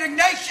fiery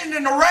indignation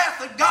and the wrath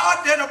of God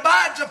that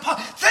abides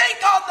upon. Think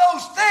on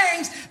those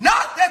things,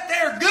 not that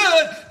they're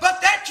good,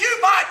 but that you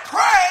might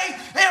pray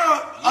in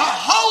a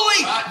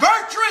holy,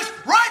 virtuous,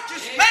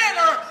 righteous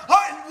manner,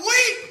 and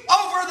weep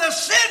over the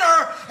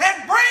sinner and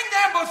bring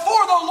them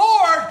before the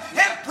Lord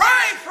and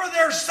pray for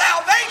their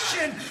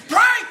salvation,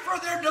 pray for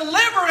their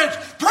deliverance,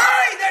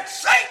 pray that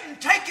Satan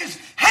take his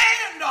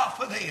hand off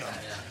of them.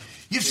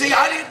 You see,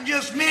 I didn't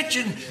just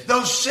mention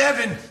those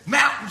 7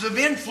 mountains of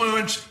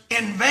influence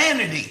in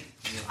vanity.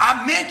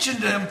 I mentioned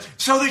them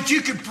so that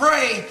you could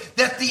pray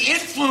that the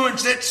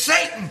influence that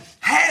Satan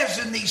has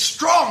in these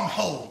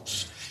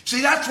strongholds. See,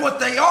 that's what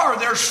they are.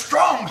 They're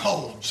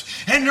strongholds.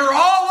 And they're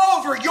all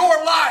over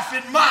your life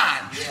and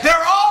mine.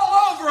 They're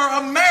all over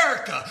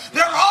America.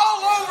 They're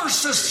all over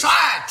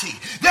society.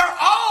 They're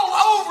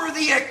all over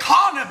the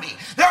economy.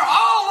 They're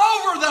all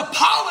over the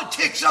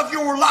politics of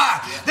your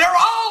life. They're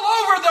all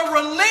over the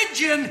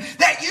religion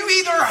that you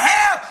either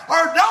have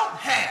or don't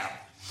have.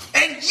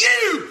 And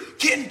you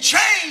can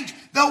change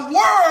the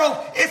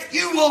world if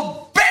you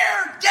will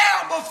bear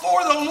down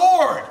before the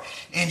Lord.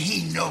 And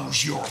he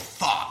knows your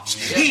thoughts.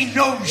 He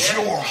knows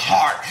your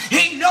heart.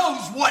 He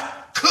knows what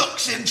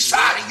cooks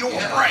inside of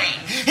your brain.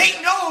 He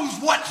knows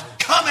what's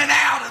coming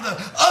out of the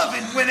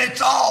oven when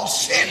it's all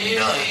said and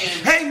done.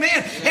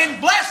 Amen. And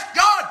bless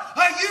God,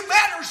 you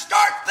better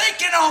start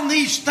thinking on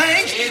these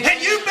things,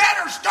 and you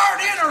better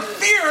start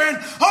interfering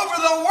over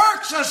the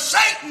works of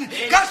Satan,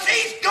 because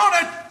he's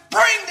going to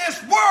bring this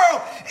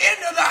world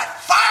into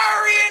that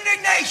fiery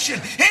indignation,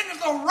 into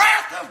the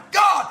wrath of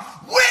God,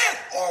 with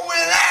or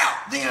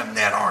without them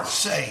that aren't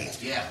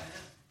saved. Yeah.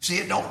 See,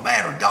 it don't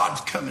matter.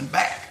 God's coming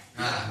back.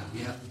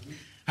 Yeah.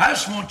 I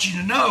just want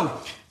you to know,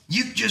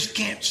 you just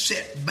can't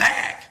sit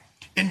back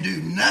and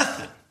do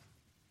nothing.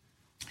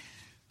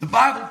 The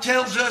Bible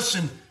tells us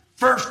in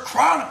 1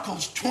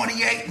 Chronicles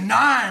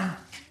 28:9,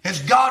 as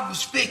God was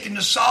speaking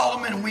to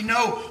Solomon, and we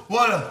know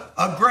what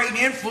a great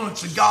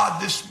influence of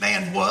God this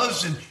man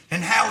was,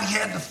 and how he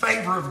had the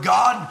favor of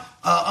God,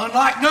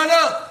 unlike none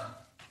other.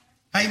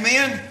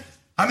 Amen.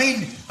 I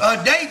mean,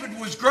 David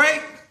was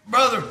great.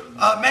 Brother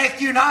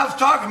Matthew and I was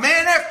talking,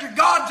 man after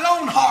God's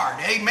own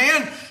heart.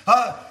 Amen.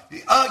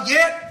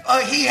 Yet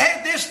he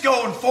had this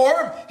going for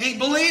him. He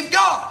believed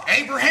God.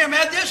 Abraham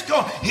had this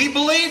going. He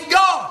believed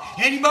God.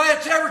 Anybody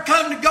that's ever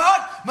come to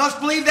God must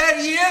believe that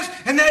he is,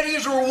 and that he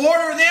is a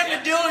rewarder of them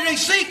that diligently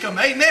seek him.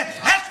 Amen.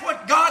 That's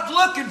what God's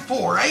looking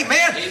for.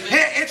 Amen.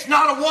 It's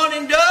not a one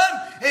and done.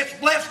 It's,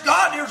 bless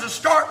God, there's a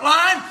start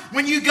line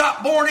when you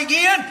got born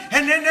again,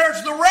 and then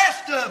there's the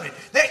rest of it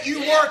that you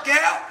work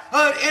out.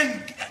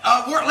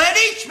 Let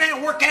each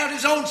man work out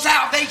his own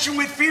salvation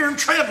with fear and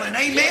trembling.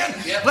 Amen.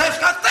 Bless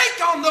God.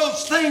 Think on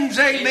those things.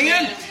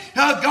 Amen.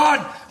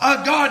 God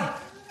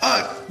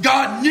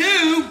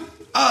knew,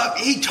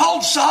 he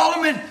told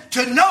Solomon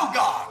to know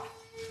God.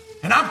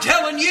 And I'm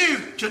telling you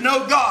to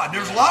know God.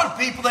 There's a lot of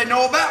people, they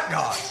know about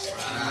God,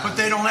 but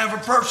they don't have a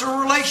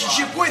personal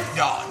relationship with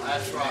God.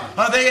 That's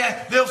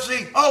right. They'll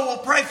see, oh, we'll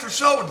pray for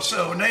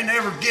so-and-so, and they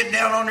never get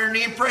down on their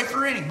knee and pray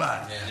for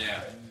anybody.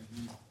 Yeah.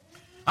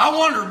 I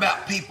wonder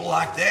about people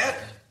like that.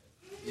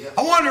 Yeah.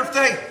 I wonder if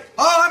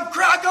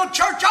I go to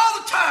church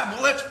all the time.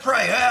 Well, let's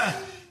pray.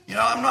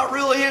 I'm not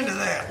really into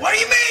that. What do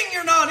you mean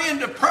you're not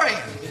into praying?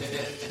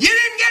 You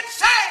didn't get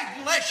saved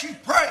unless you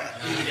prayed.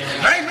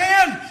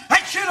 Amen.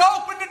 That should have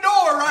opened the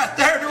door right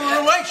there to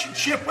a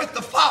relationship with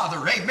the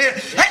Father. Amen.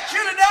 That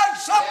should have done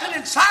something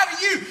inside of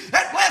you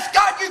that, bless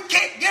God, you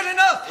can't get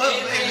enough of.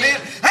 Amen.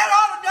 That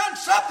ought to have done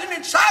something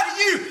inside of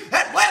you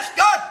that, bless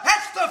God,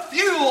 that's the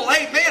fuel.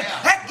 Amen.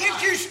 That gives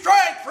you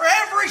strength for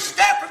every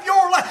step of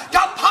your life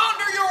to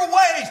ponder your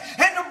ways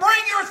and to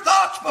bring your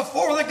thoughts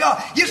before the God.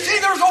 You see,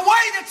 there's a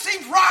way that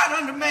seems right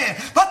unto man,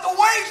 but the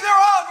ways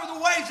thereof are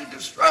the ways of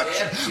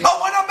destruction. But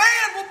when a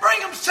man will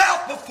bring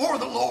himself before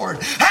the Lord,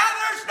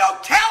 there's no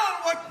telling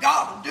what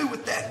God will do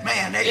with that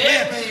man.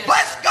 Amen.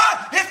 Bless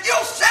God. If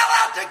you'll sell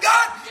out to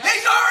God,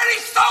 he's already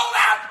sold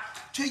out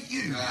to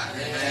you.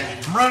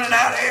 I'm running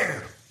out of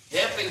air.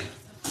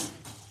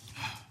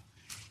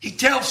 He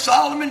tells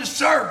Solomon to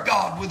serve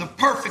God with a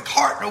perfect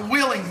heart and a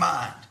willing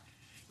mind.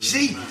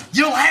 See,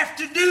 you'll have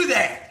to do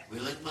that.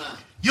 Willing mind.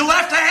 You'll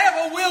have to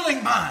have a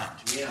willing mind.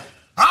 Yeah.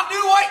 I'll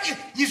do what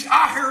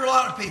I hear a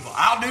lot of people,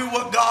 I'll do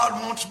what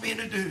God wants me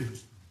to do.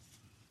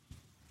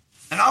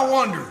 And I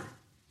wonder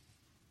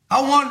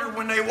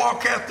when they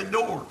walk out the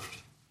doors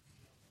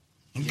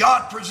and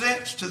God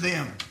presents to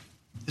them,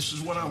 this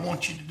is what I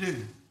want you to do,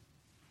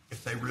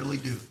 if they really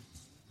do it.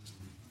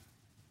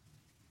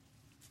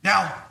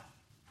 Now,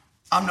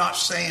 I'm not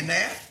saying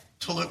that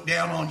to look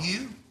down on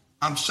you.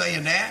 I'm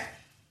saying that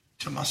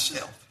to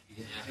myself.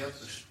 Yeah, help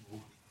us.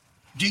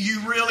 Do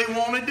you really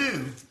want to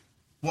do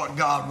what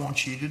God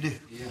wants you to do?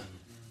 Yeah.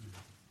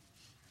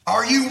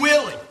 Are you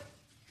willing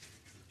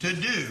to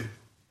do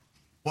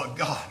what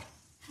God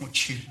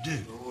wants you to do?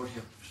 Lord,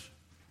 help us.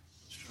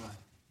 That's right.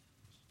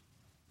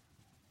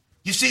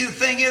 You see, the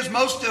thing is,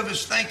 most of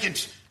us think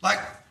it's like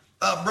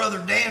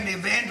Brother Dan, the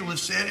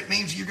evangelist, said, it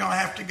means you're going to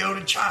have to go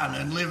to China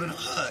and live in a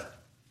hut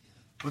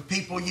with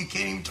people you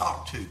can't even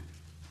talk to.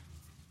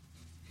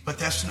 But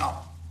that's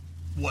not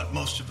what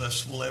most of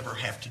us will ever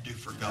have to do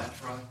for God.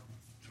 That's right.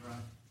 That's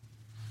right.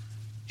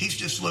 He's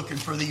just looking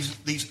for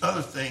these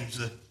other things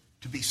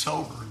to be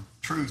sober and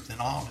truth and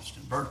honest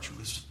and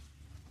virtuous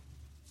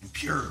and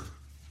pure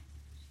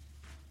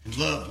and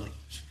lovely.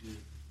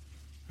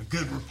 A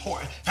good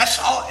report. That's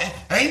all.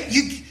 Hey,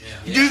 you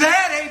do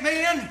that,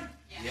 amen.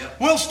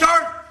 Yep. We'll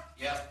start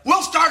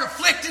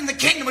afflicting the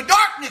kingdom of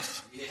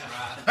darkness. Yeah,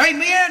 right.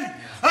 Amen.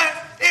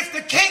 If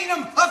the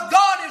kingdom of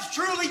God is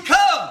truly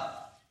come,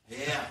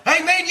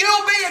 amen,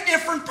 you'll be a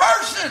different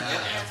person.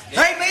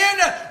 Amen.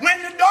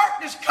 When the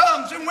darkness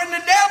comes and when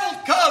the devil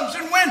comes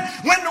and when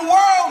the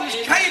world is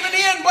caving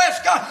in,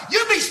 bless God,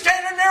 you'll be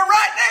standing there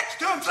right next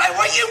to him saying,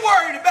 what are you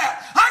worried about?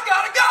 I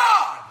got a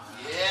God.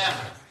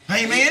 Yeah.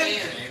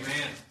 Amen.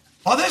 Amen.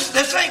 Well,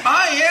 this ain't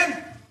my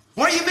end.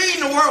 What do you mean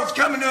the world's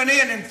coming to an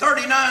end in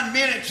 39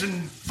 minutes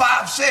and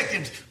 5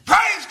 seconds?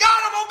 Praise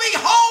God, I'm going to be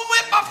home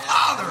with my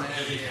Father.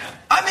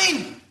 I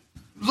mean,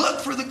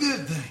 look for the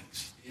good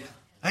things.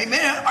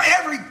 Amen.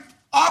 Every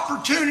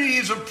opportunity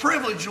is a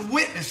privilege to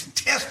witness and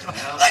testify.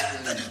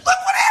 Look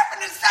what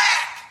happened to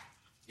Zach.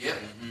 Yep.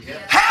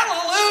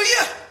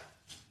 Hallelujah.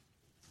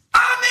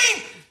 I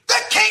mean, the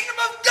kingdom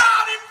of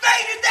God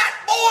invaded that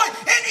boy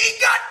and he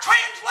got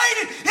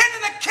translated into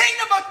the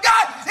kingdom of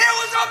God. It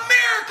was a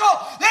miracle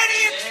that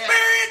he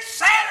experienced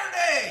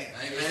Saturday.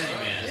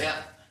 Amen. Yeah.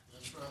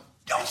 That's right.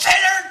 Don't sit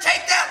there and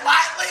take that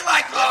lightly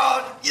like,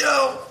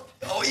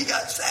 you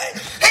got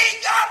saved. He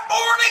got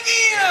born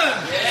again.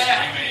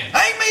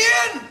 Yeah.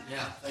 Amen.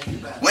 Yeah. Think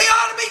about it. We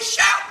ought to be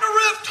shouting the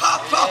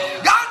rooftops off.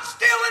 God's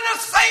still in the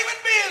saving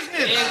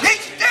business.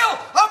 He's still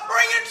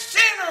bringing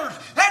sinners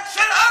that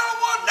said, I don't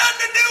want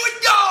nothing to do with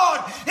God.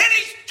 And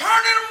he's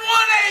turning them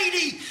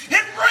 180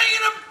 and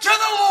bringing them to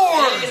the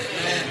Lord.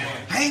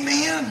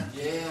 Amen.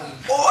 Yeah.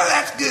 Boy,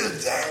 that's good,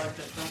 Zach.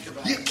 Think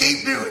about You it.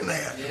 keep doing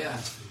that. Yeah.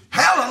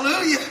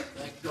 Hallelujah.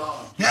 Thank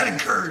God. That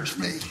encouraged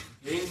me.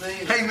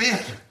 Amen. Amen.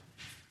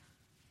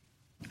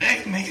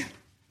 Amen.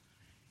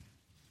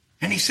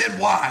 And he said,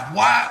 why?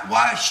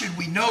 Why should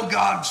we know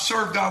God,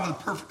 serve God with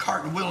a perfect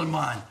heart and will in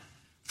mind?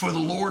 For the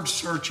Lord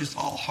searcheth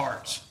all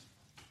hearts.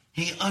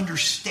 He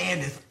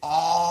understandeth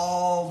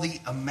all the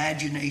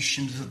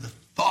imaginations of the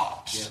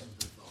thoughts. Yep.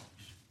 The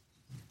thoughts.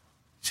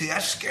 See,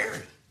 that's scary.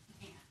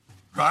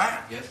 Right?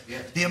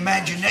 Yep. The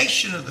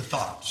imagination of the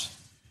thoughts.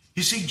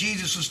 You see,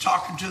 Jesus was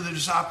talking to the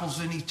disciples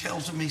and he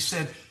tells them, he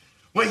said,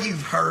 well,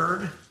 you've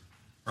heard,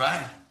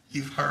 right?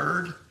 You've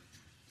heard.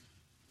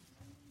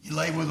 You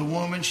lay with a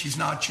woman, she's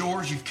not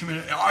yours, you've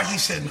committed. Oh, he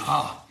said,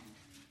 no.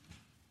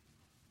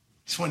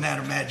 It's when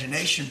that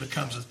imagination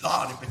becomes a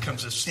thought, it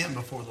becomes a sin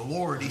before the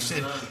Lord. He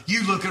said,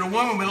 you look at a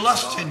woman with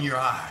lust in your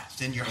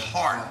eyes, in your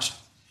heart.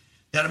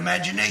 That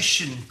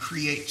imagination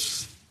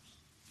creates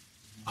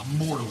a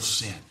mortal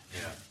sin.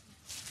 Yeah.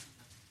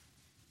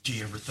 Do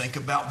you ever think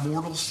about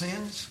mortal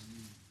sins?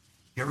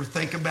 You ever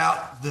think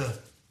about the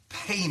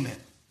payment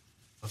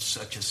of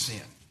such a sin?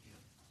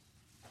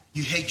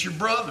 You hate your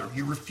brother.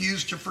 You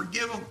refuse to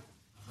forgive him.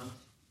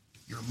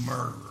 You're a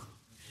murderer.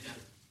 Yeah.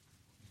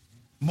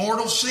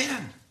 Mortal sin.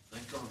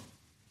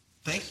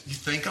 You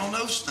think on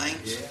those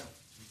things?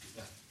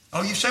 Yeah.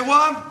 Oh, you say,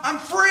 well, I'm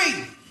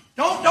free.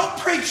 Don't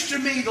preach to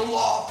me the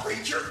law,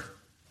 preacher.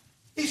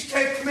 These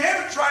 10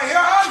 commandments right here,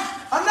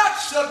 I'm not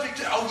subject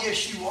to. Oh,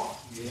 yes, you are.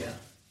 Yeah.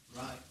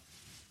 Right.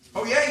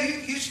 Oh, yeah,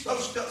 you're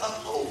supposed to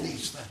uphold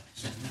these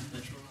things.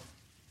 That's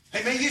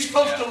right. Amen. You're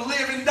supposed to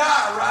live and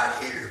die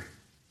right here.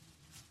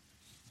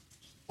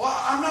 Well,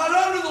 I'm not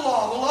under the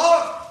law. The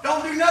law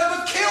don't do nothing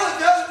but kill it,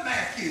 doesn't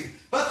Matthew?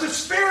 But the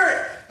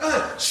Spirit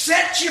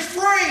sets you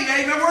free.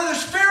 Amen. Where the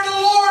Spirit of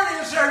the Lord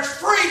is, there's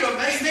freedom.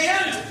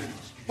 Amen.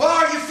 Well,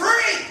 are you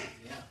free?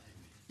 Yeah.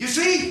 You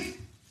see,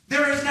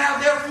 there is now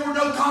therefore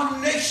no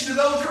condemnation to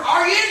those who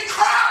are in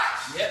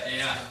Christ. Yep.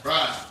 Yeah.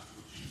 Right.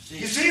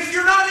 You see, if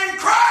you're not in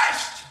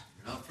Christ,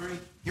 You're not free.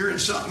 you're in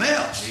something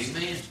else.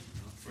 Amen. You're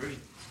not free.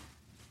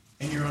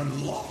 And you're under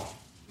the law.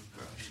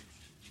 Christ.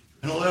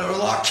 And the letter of the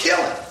law kill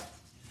it.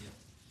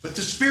 But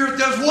the Spirit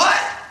does what?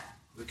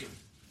 Quicken.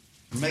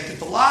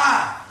 Maketh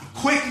alive.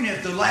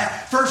 Quickeneth. The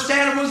first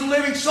Adam was a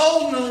living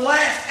soul, and the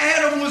last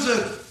Adam was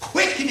a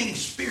quickening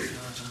spirit.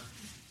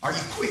 Are you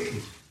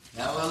quickened?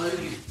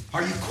 Hallelujah.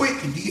 Are you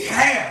quickened? Do you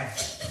have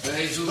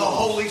Praise the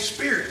Holy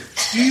Spirit?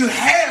 Do you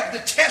have the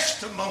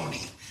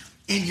testimony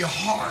in your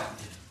heart?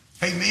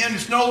 Amen.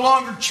 It's no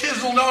longer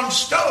chiseled on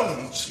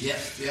stones,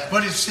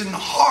 but it's in the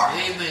heart.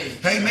 Amen.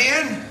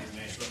 Amen.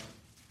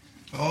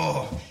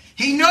 Oh,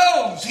 He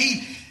knows.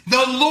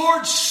 The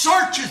Lord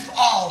searcheth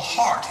all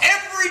hearts.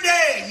 Every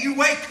day you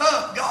wake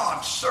up,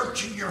 God's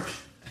searching your.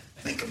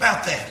 Think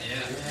about that.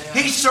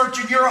 Yeah. He's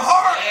searching your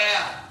heart.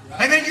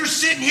 Yeah. Amen. You're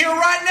sitting here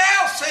right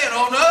now saying,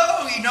 "Oh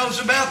no, He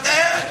knows about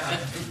that."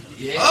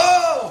 Yeah.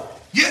 Oh,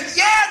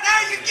 now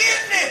you're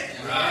getting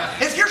it. Right.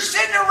 If you're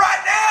sitting there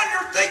right now and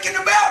you're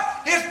thinking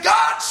about, if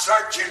God's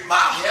searching my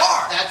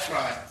heart, That's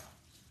right.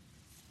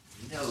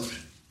 He knows.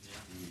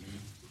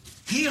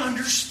 He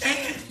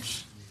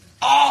understands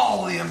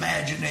all the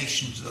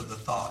imaginations of the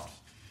thoughts.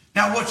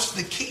 Now, what's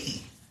the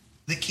key?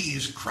 The key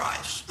is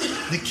Christ.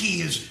 The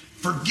key is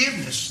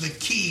forgiveness. The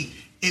key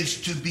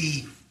is to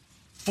be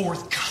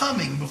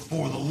forthcoming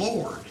before the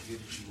Lord.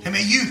 I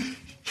mean,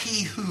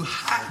 he who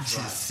hides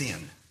his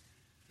sin.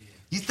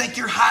 You think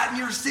you're hiding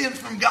your sin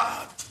from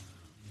God?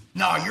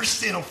 No, your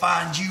sin will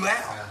find you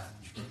out.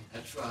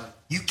 That's right.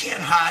 You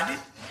can't hide it.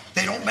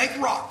 They don't make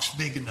rocks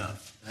big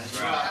enough. That's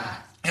right.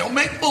 They don't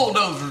make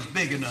bulldozers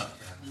big enough.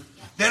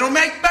 They don't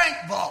make bank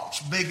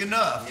vaults big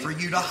enough for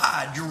you to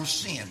hide your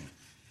sin.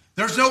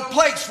 There's no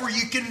place where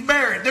you can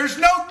bear it. There's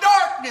no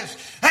darkness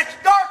that's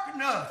dark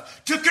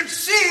enough to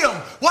conceal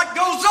what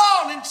goes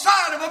on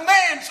inside of a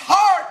man's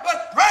heart.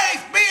 But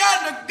praise be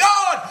unto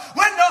God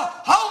when the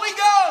Holy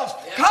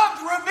Ghost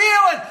comes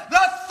revealing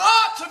the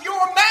thoughts of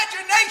your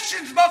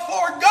imaginations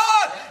before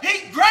God.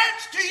 He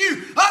grants to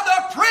you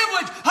the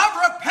privilege of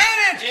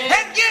repentance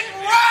and getting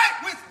right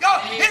with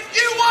God. If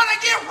you want to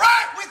get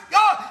right with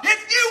God, if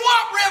you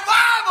want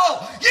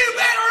revival, you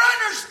better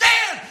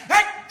understand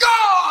that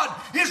God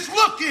is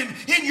looking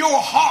in your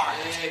heart.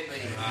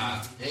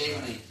 Amen.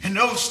 Amen. And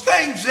those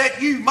things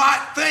that you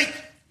might think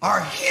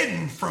are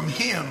hidden from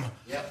Him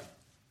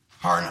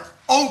are an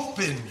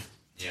open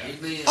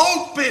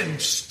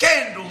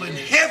scandal in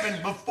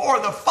heaven before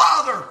the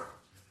Father.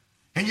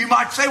 And you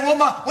might say, well,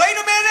 wait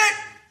a minute.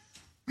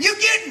 You're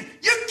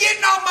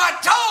getting on my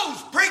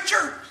toes,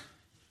 preacher.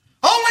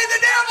 Only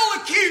the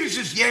devil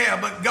accuses. Yeah,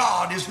 but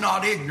God is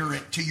not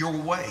ignorant to your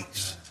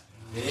ways.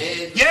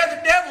 Yeah,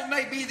 the devil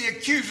may be the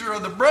accuser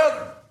of the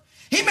brother.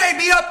 He may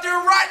be up there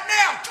right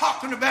now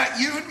talking about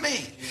you and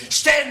me,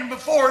 standing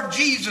before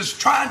Jesus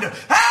trying to,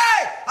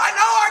 hey, I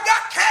know I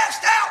got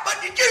cast out,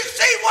 but did you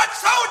see what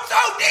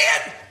so-and-so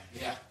did?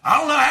 Yeah. I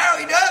don't know how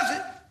he does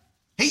it.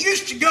 He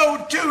used to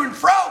go to and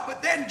fro,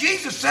 but then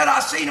Jesus said, I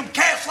seen him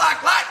cast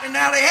like lightning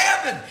out of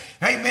heaven.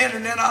 Amen,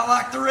 and then I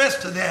like the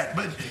rest of that,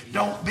 but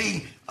don't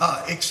be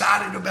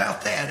excited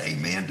about that.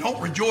 Amen. Don't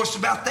rejoice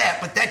about that,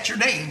 but that your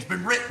name's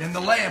been written in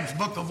the Lamb's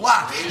book of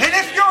life. And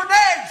if your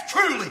name's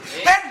truly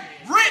been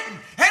written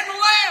in the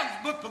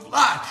Lamb's book of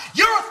life,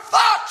 your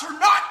thoughts are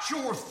not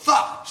your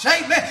thoughts.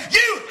 Amen.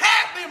 You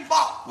have been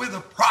bought with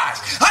a price.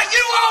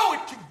 You owe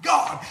it to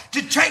God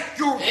to take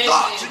your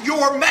thoughts and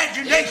your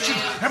imagination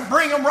and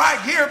bring them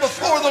right here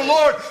before the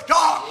Lord.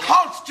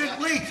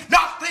 Constantly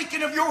not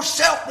thinking of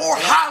yourself more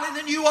highly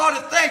than you ought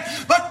to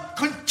think, but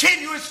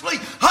continuously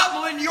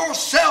humbling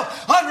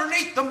yourself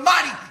underneath the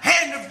mighty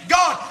hand of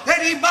God,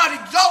 that He might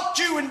exalt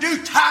you in due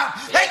time,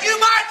 that you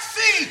might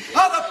see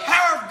the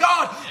power of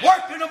God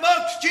working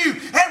amongst you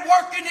and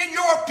working in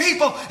your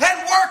people and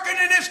working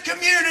in this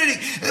community,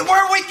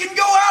 where we can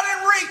go out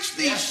and reach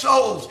the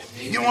souls.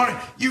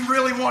 You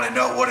really want to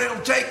know what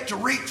it'll take to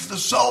reach the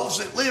souls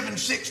that live in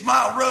 6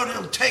 Mile Road?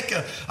 It'll take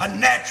a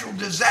natural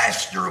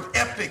disaster of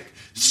epic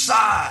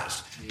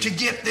size to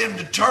get them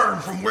to turn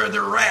from where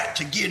they're at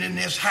to get in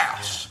this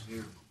house.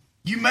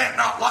 You may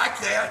not like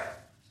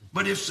that,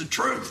 but it's the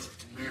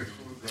truth.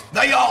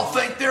 They all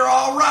think they're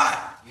all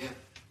right.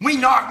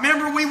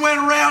 Remember we went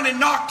around and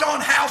knocked on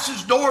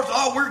houses' doors.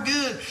 Oh, we're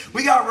good.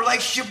 We got a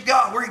relationship with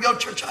God. Where you go to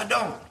church? I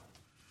don't.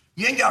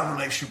 You ain't got a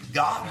relationship with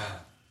God.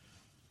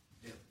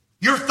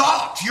 Your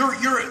thoughts,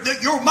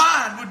 your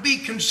mind would be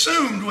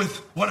consumed with,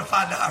 what if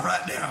I die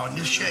right now in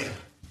this shape?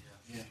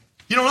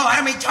 You don't know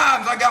how many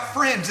times I got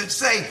friends that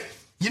say,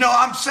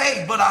 I'm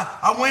saved, but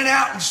I went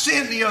out and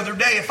sinned the other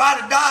day. If I'd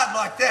have died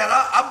like that,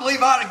 I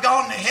believe I'd have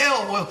gone to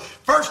hell. Well,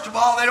 first of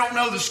all, they don't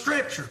know the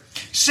Scripture.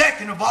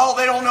 Second of all,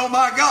 they don't know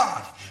my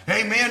God.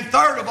 Amen.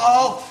 Third of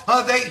all,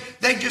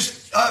 they just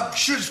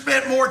should have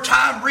spent more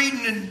time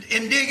reading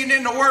and digging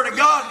in the Word of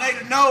God, and they'd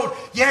have known,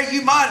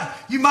 you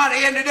might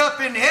have ended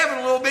up in heaven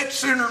a little bit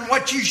sooner than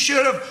what you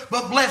should have,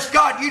 but bless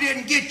God, you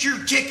didn't get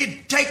your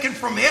ticket taken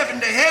from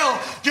heaven to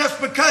hell just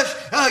because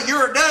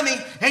you're a dummy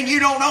and you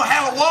don't know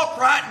how to walk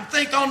right and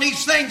think on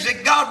these things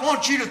that God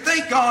wants you to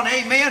think on.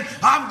 Amen.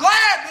 I'm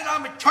glad that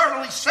I'm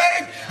eternally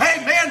saved.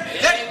 Amen.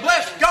 That,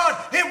 bless God,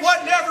 it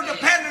wasn't ever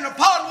dependent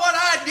upon what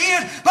I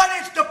did, but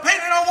it's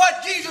dependent on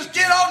what Jesus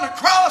did on the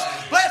cross.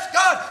 Bless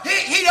God.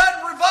 He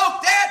doesn't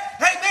revoke that.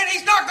 Amen.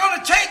 He's not going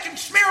to take and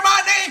smear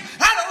my name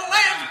out of the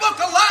Lamb's Book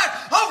of Life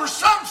over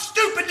some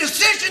stupid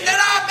decision that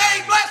I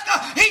made. Bless God.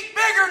 He's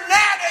bigger than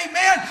that.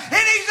 Amen.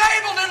 And He's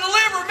able to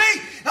deliver me.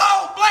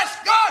 Oh, bless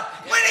God.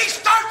 When He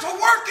starts to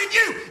work in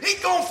you,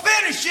 He's going to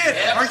finish it.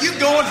 Are you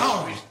going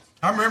home?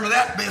 I remember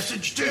that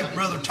message too.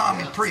 Brother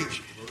Tommy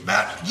preached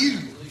about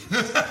you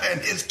and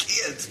his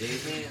kids.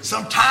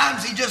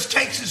 Sometimes He just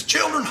takes His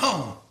children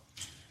home.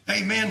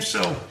 Amen.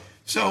 So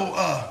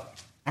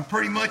I'm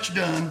pretty much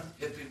done.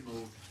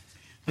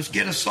 Let's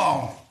get a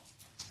song.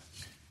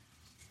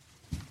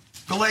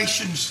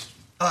 Galatians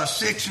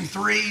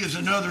 6:3 is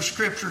another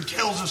scripture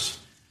tells us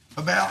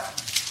about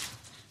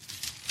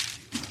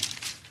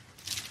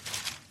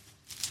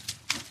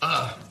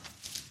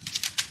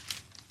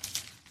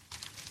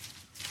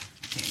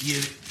can't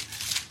get it.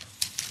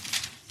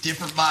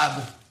 Different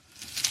Bible.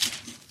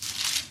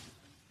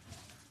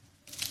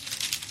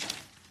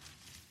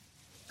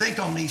 Think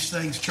on these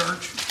things,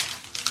 church.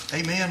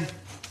 Amen.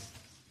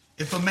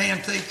 If a man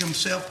think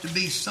himself to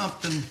be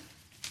something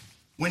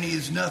when he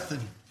is nothing,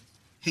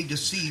 he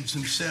deceives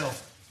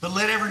himself. But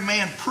let every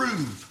man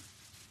prove.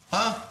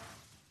 Let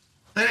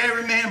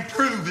every man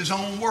prove his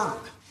own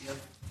work.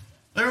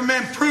 Let every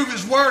man prove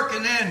his work,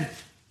 and then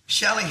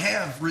shall he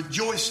have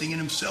rejoicing in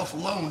himself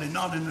alone and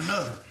not in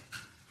another.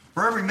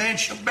 For every man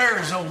shall bear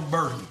his own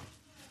burden.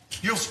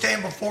 You'll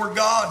stand before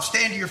God,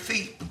 stand to your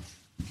feet.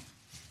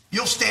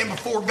 You'll stand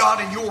before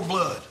God in your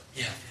blood.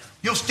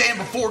 You'll stand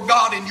before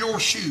God in your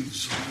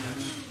shoes.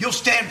 You'll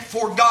stand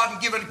before God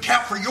and give an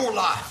account for your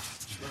life.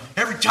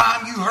 Every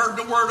time you heard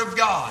the Word of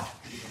God.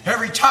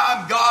 Every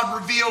time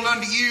God revealed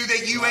unto you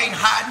that you ain't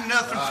hiding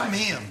nothing from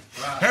Him.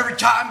 Every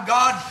time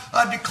God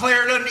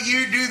declared unto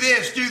you, do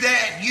this, do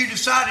that, and you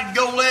decided to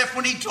go left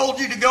when He told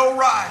you to go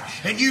right,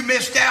 and you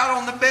missed out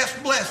on the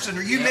best blessing,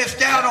 or you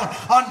missed out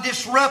on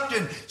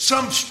disrupting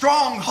some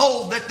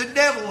stronghold that the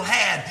devil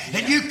had,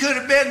 and you could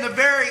have been the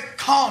very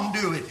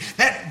conduit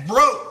that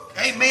broke,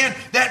 amen,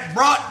 that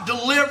brought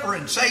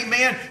deliverance,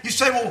 amen. You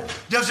say, well,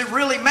 does it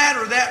really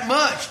matter that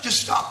much?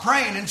 Just stop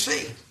praying and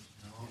see.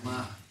 Oh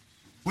my.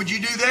 Would you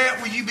do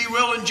that? Would you be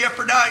willing to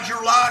jeopardize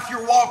your life,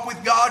 your walk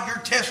with God, your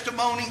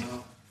testimony?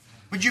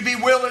 Would you be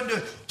willing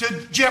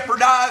to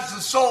jeopardize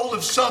the soul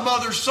of some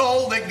other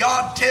soul that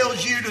God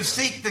tells you to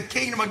seek the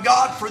kingdom of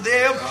God for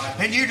them,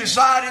 and you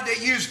decided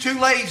that you was too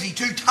lazy,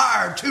 too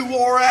tired, too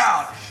wore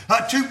out,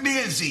 too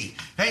busy,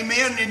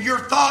 amen, and your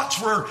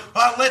thoughts were,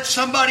 let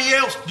somebody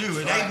else do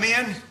it,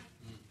 amen?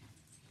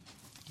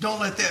 Don't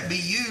let that be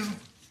you.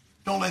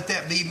 Don't let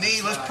that be me.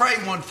 Let's pray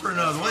one for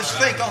another. Let's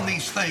think on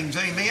these things.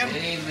 Amen.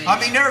 I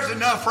mean, there's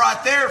enough right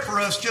there for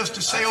us just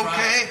to say,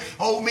 okay,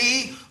 oh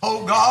me,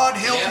 oh God,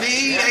 help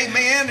me.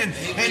 Amen.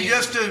 And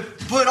just to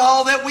put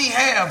all that we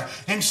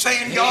have and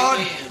saying, God,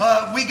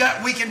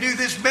 we can do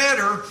this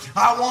better.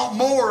 I want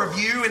more of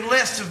you and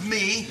less of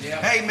me.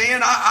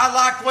 Amen. I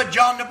like what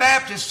John the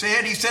Baptist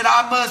said. He said,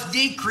 I must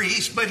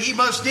decrease, but He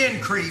must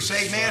increase.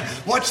 Amen.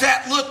 What's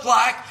that look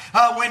like?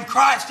 When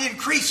Christ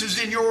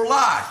increases in your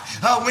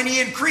life, when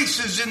He increases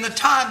in the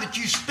time that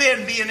you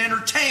spend being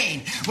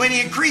entertained, when He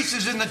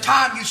increases in the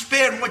time you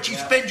spend what you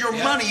spend your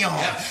money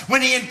on,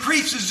 when He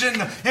increases in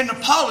the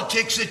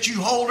politics that you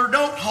hold or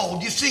don't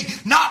hold. You see,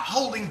 not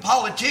holding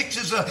politics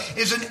is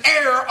an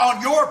error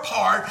on your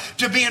part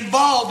to be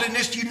involved in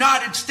this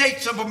United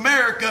States of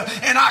America,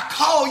 and I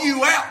call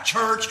you out,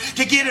 church,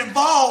 to get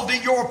involved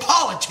in your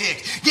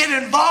politics, get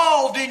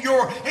involved in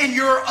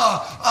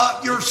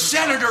your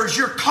senators,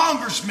 your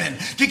congressmen,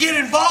 to get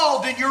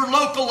involved in your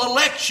local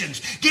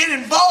elections, get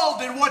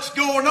involved in what's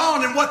going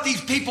on and what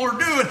these people are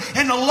doing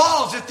and the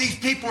laws that these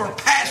people are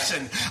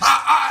passing.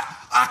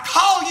 I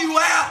call you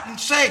out and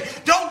say,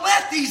 don't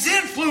let these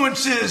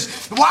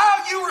influences,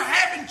 while you were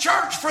having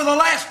church for the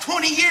last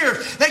 20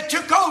 years, they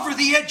took over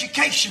the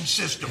education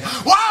system.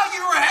 While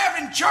you were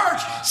having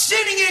church,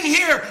 sitting in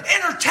here,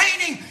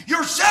 entertaining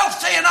yourself,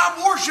 saying,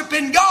 I'm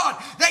worshiping God,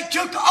 they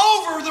took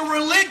over the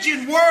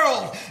religion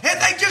world.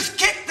 And they just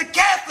kicked the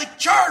Catholic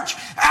Church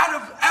out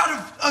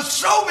of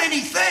so many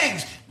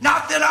things.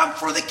 Not that I'm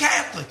for the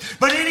Catholic,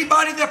 but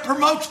anybody that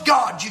promotes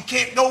God, you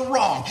can't go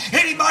wrong.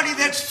 Anybody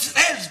that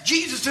says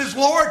Jesus is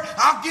Lord,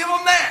 I'll give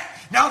them that.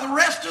 Now the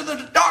rest of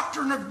the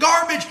doctrine of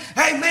garbage,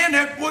 hey man,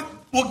 that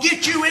will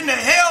get you into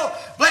hell.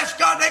 Bless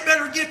God, they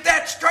better get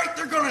that straight.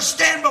 They're going to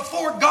stand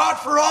before God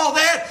for all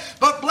that.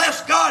 But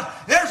bless God,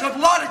 there's a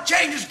lot of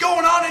changes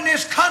going on in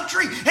this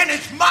country, and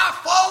it's my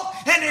fault,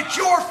 and it's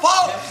your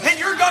fault, and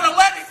you're going to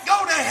let it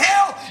go to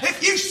hell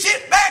if you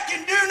sit back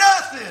and do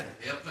nothing.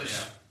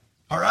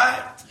 All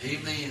right?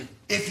 Amen.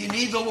 If you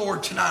need the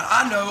Lord tonight,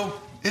 I know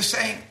this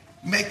ain't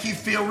make you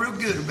feel real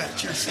good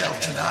about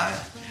yourself tonight.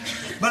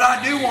 But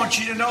I do want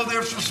you to know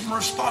there's some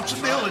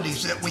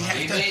responsibilities that we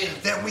have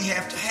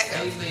to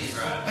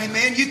have.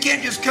 Amen. You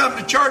can't just come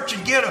to church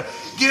and get a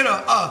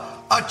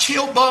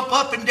chill bump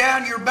up and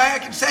down your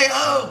back and say,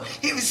 oh,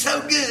 it was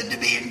so good to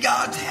be in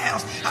God's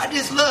house. I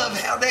just love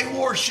how they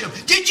worship.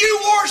 Did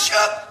you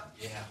worship?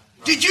 Yeah.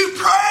 Did you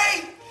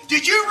pray?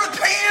 Did you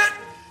repent?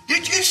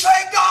 Did you say,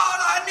 God,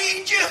 I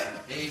need you?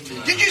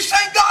 Amen. Did you say,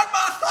 God,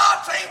 my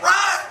thoughts ain't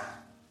right?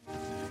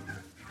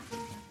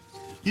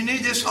 You need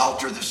this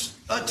altar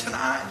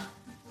tonight?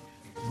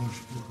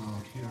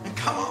 And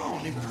come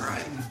on and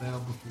pray.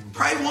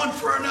 Pray one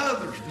for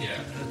another.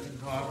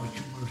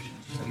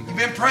 You've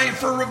been praying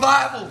for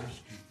revival.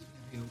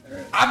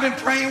 I've been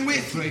praying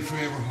with you.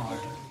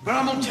 But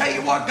I'm going to tell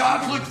you what,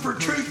 God's looking for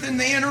truth in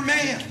the inner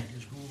man.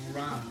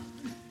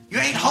 You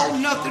ain't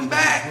holding nothing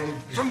back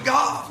from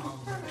God.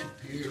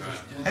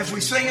 As we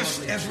sing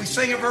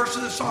a verse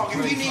of the song,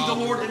 if you need the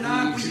Lord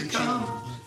tonight, will you come?